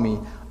follow me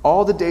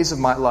all the days of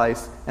my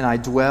life, and I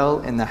dwell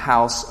in the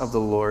house of the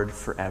Lord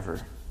forever."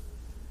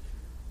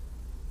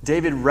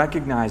 David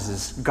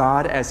recognizes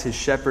God as his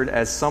shepherd,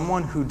 as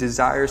someone who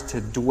desires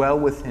to dwell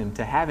with Him,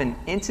 to have an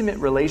intimate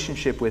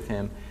relationship with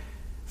Him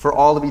for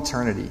all of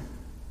eternity.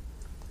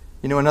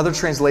 Another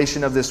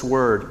translation of this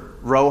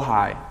word,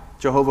 Rohi,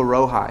 Jehovah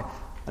Rohi,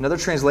 another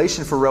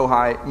translation for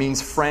Rohi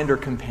means friend or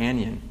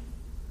companion.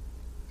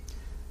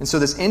 And so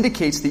this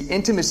indicates the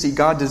intimacy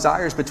God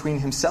desires between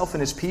Himself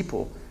and His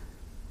people.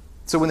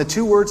 So when the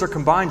two words are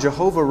combined,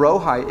 Jehovah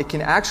Rohi, it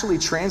can actually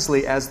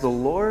translate as the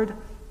Lord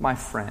my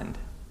friend,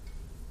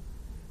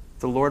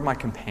 the Lord my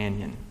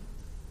companion.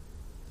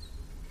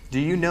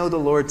 Do you know the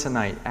Lord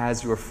tonight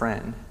as your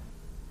friend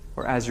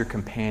or as your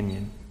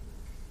companion?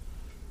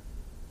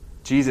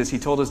 Jesus, He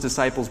told His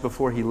disciples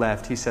before He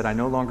left, He said, "I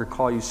no longer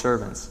call you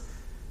servants,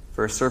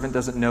 For a servant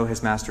doesn't know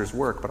his master's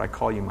work, but I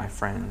call you my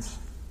friends.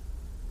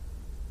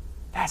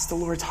 That's the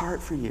Lord's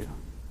heart for you.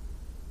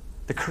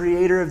 The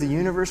creator of the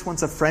universe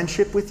wants a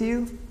friendship with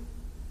you?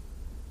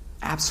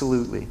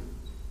 Absolutely.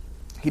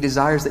 He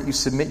desires that you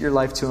submit your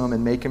life to him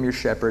and make him your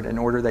shepherd in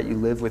order that you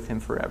live with him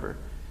forever.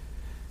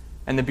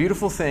 And the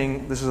beautiful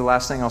thing, this is the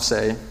last thing I'll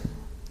say,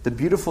 the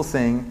beautiful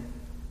thing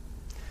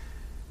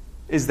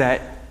is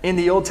that in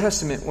the Old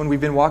Testament, when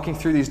we've been walking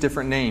through these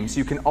different names,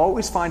 you can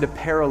always find a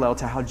parallel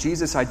to how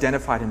Jesus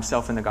identified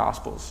himself in the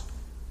Gospels.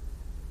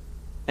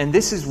 And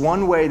this is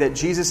one way that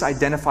Jesus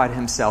identified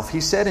himself.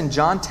 He said in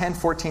John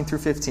 10:14 through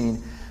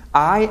 15,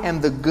 I am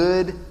the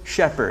good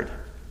shepherd.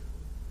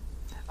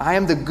 I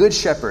am the good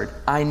shepherd.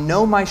 I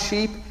know my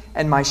sheep,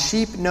 and my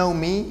sheep know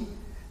me.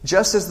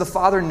 Just as the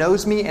Father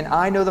knows me, and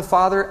I know the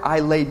Father, I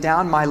lay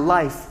down my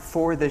life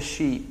for the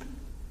sheep.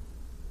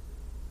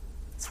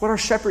 That's what our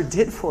shepherd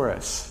did for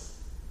us.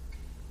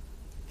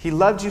 He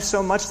loved you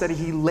so much that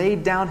he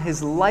laid down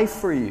his life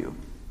for you.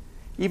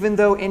 Even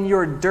though in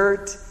your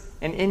dirt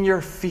and in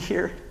your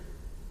fear,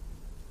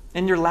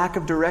 in your lack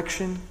of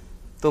direction,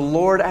 the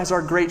Lord, as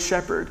our great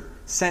shepherd,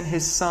 sent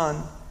his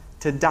Son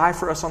to die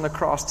for us on the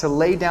cross, to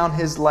lay down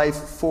his life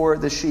for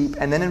the sheep.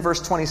 And then in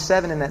verse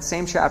 27 in that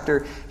same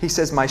chapter, he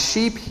says, my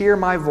sheep hear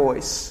my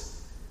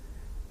voice,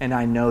 and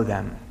I know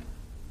them.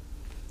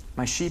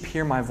 My sheep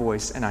hear my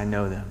voice, and I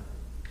know them.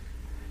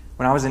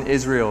 When I was in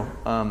Israel,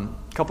 a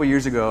couple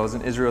years ago, I was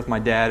in Israel with my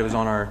dad. It was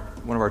on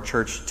one of our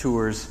church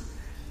tours.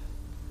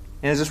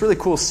 And it was this really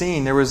cool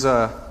scene. There was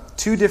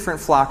two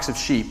different flocks of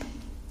sheep.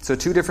 So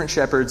 2 different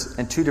shepherds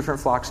and 2 different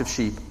flocks of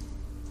sheep.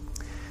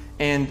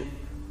 And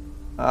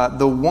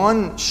the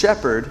one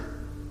shepherd,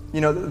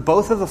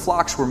 both of the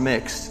flocks were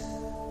mixed.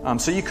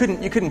 So you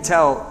couldn't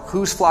tell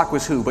whose flock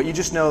was who, but you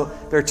just know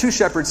there are 2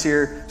 shepherds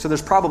here, so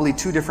there's probably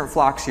 2 different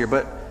flocks here.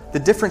 But the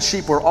different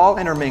sheep were all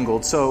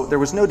intermingled, so there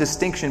was no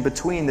distinction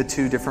between the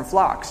 2 different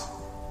flocks.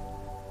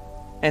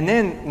 And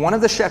then one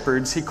of the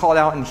shepherds, he called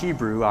out in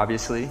Hebrew,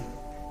 obviously.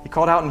 He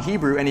called out in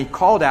Hebrew, and he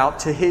called out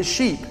to his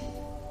sheep.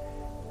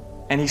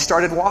 And he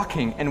started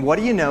walking. And what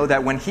do you know?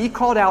 That when he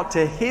called out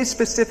to his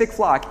specific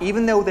flock,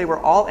 even though they were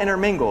all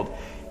intermingled,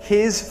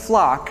 his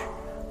flock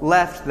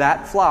left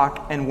that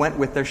flock and went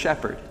with their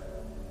shepherd.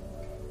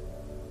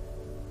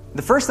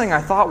 The first thing I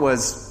thought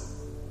was,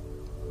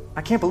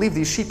 I can't believe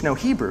these sheep know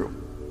Hebrew.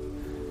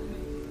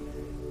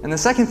 And the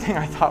second thing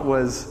I thought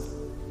was,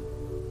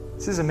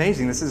 this is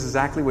amazing. This is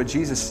exactly what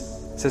Jesus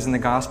says in the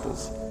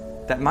Gospels,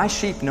 that my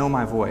sheep know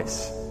my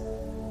voice,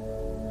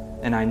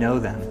 and I know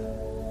them.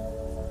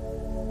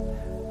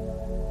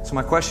 So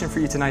my question for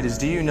you tonight is,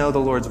 do you know the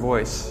Lord's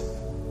voice?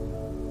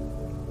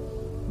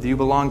 Do you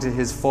belong to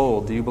his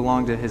fold? Do you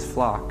belong to his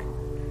flock?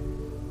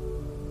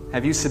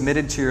 Have you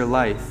submitted to your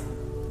life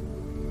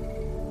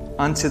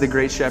unto the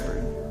great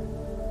shepherd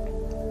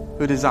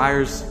who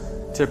desires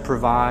to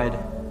provide,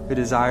 who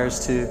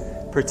desires to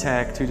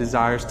protect, who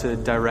desires to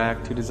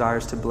direct, who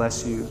desires to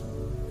bless you,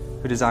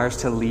 who desires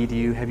to lead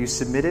you? Have you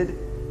submitted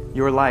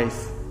your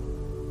life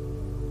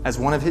as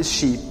one of his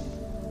sheep,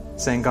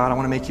 saying, God, I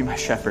want to make you my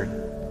shepherd?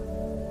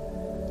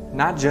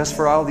 Not just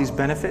for all these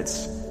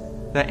benefits,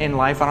 that in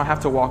life I don't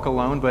have to walk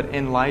alone, but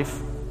in life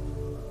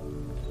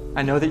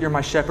I know that you're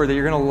my shepherd, that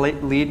you're going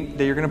to lead,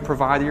 that you're going to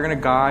provide, that you're going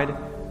to guide.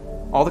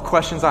 All the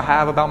questions I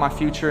have about my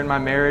future and my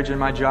marriage and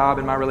my job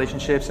and my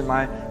relationships and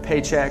my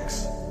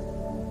paychecks.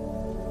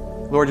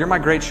 Lord, you're my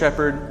great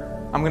shepherd.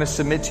 I'm going to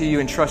submit to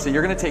you and trust that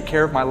you're going to take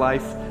care of my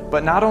life.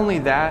 But not only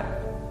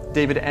that,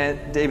 David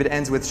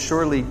ends with,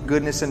 surely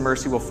goodness and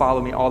mercy will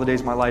follow me all the days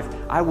of my life.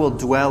 I will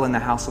dwell in the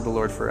house of the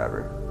Lord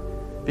forever.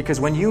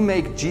 Because when you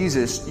make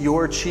Jesus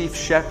your chief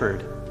shepherd,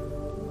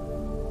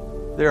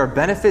 there are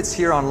benefits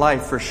here on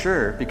life for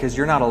sure, because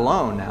you're not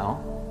alone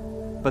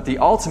now. But the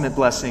ultimate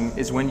blessing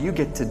is when you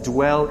get to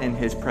dwell in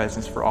his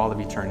presence for all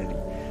of eternity.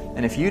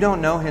 And if you don't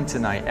know him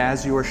tonight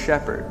as your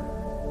shepherd,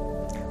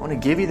 I want to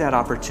give you that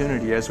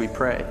opportunity as we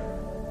pray.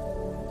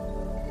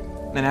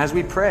 And as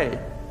we pray,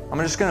 I'm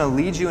just going to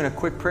lead you in a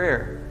quick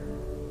prayer.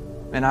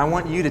 And I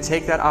want you to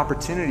take that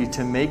opportunity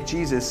to make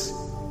Jesus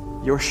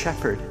your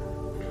shepherd,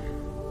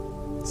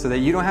 so that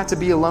you don't have to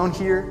be alone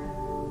here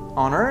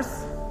on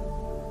earth,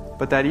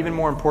 but that even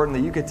more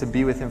importantly, you get to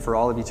be with him for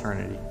all of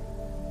eternity.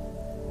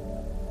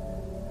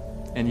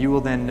 And you will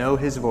then know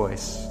his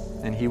voice,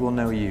 and he will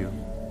know you.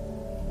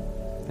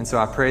 And so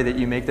I pray that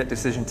you make that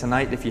decision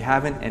tonight if you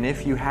haven't, and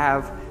if you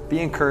have, be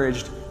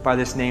encouraged by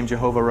this name,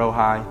 Jehovah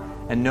Rohi,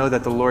 and know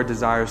that the Lord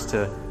desires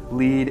to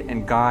lead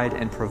and guide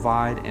and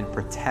provide and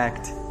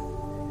protect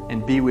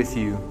and be with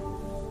you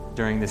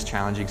during this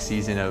challenging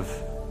season of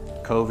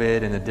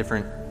COVID and the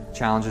different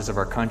challenges of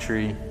our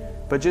country.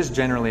 But just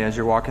generally, as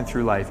you're walking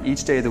through life,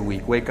 each day of the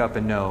week, wake up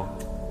and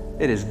know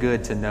it is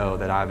good to know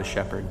that I have a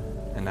shepherd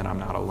and that I'm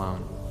not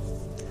alone.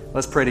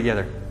 Let's pray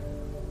together.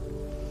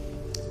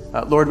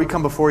 Lord, we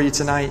come before you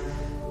tonight,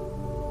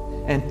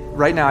 and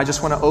right now I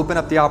just want to open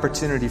up the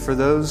opportunity for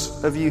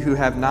those of you who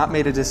have not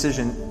made a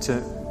decision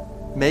to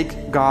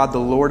make God the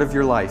Lord of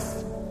your life,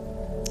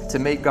 to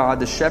make God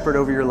the shepherd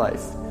over your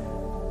life.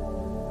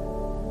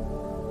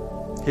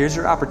 Here's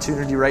your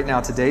opportunity right now.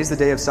 Today's the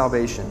day of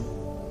salvation.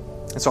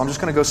 And so I'm just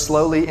going to go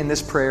slowly in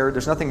this prayer.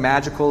 There's nothing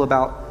magical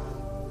about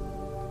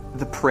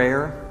the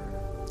prayer.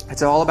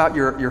 It's all about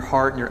your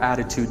heart and your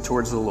attitude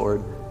towards the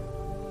Lord.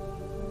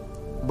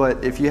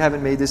 But if you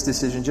haven't made this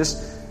decision,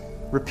 just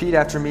repeat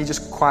after me,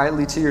 just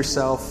quietly to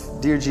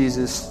yourself. Dear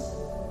Jesus,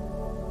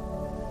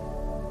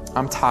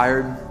 I'm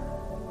tired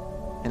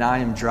and I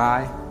am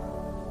dry.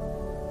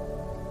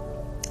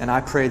 And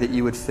I pray that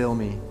you would fill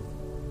me.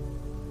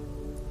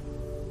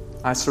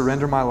 I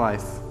surrender my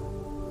life.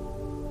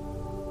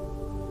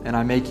 And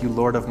I make you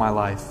Lord of my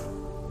life.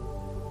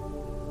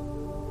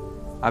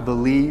 I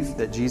believe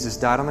that Jesus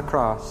died on the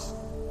cross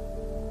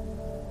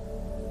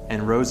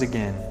and rose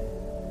again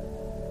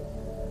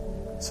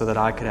so that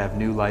I could have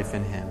new life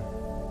in him.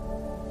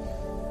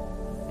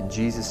 In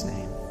Jesus'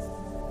 name.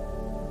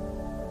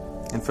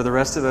 And for the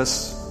rest of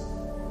us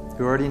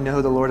who already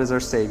know the Lord as our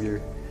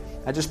Savior,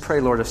 I just pray,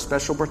 Lord, a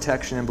special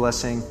protection and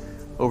blessing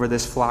over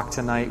this flock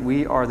tonight.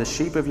 We are the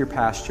sheep of your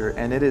pasture,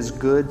 and it is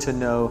good to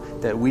know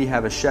that we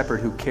have a shepherd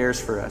who cares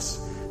for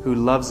us, who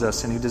loves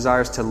us, and who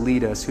desires to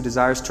lead us, who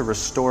desires to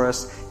restore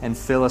us and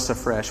fill us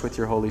afresh with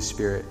your Holy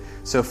Spirit.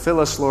 So fill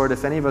us, Lord.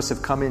 If any of us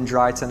have come in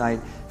dry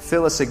tonight,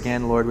 fill us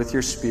again, Lord, with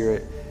your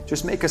Spirit.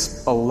 Just make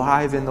us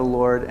alive in the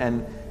Lord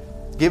and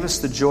give us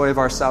the joy of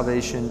our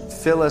salvation.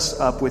 Fill us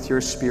up with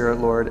your Spirit,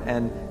 Lord,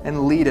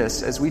 and lead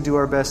us as we do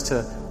our best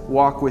to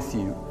walk with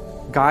you.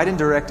 Guide and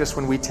direct us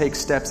when we take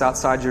steps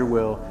outside your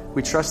will.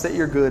 We trust that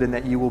you're good and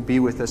that you will be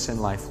with us in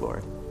life,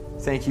 Lord.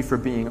 Thank you for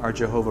being our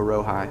Jehovah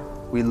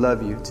Rohi. We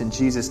love you. It's in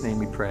Jesus' name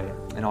we pray.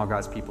 And all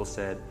God's people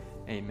said,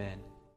 amen.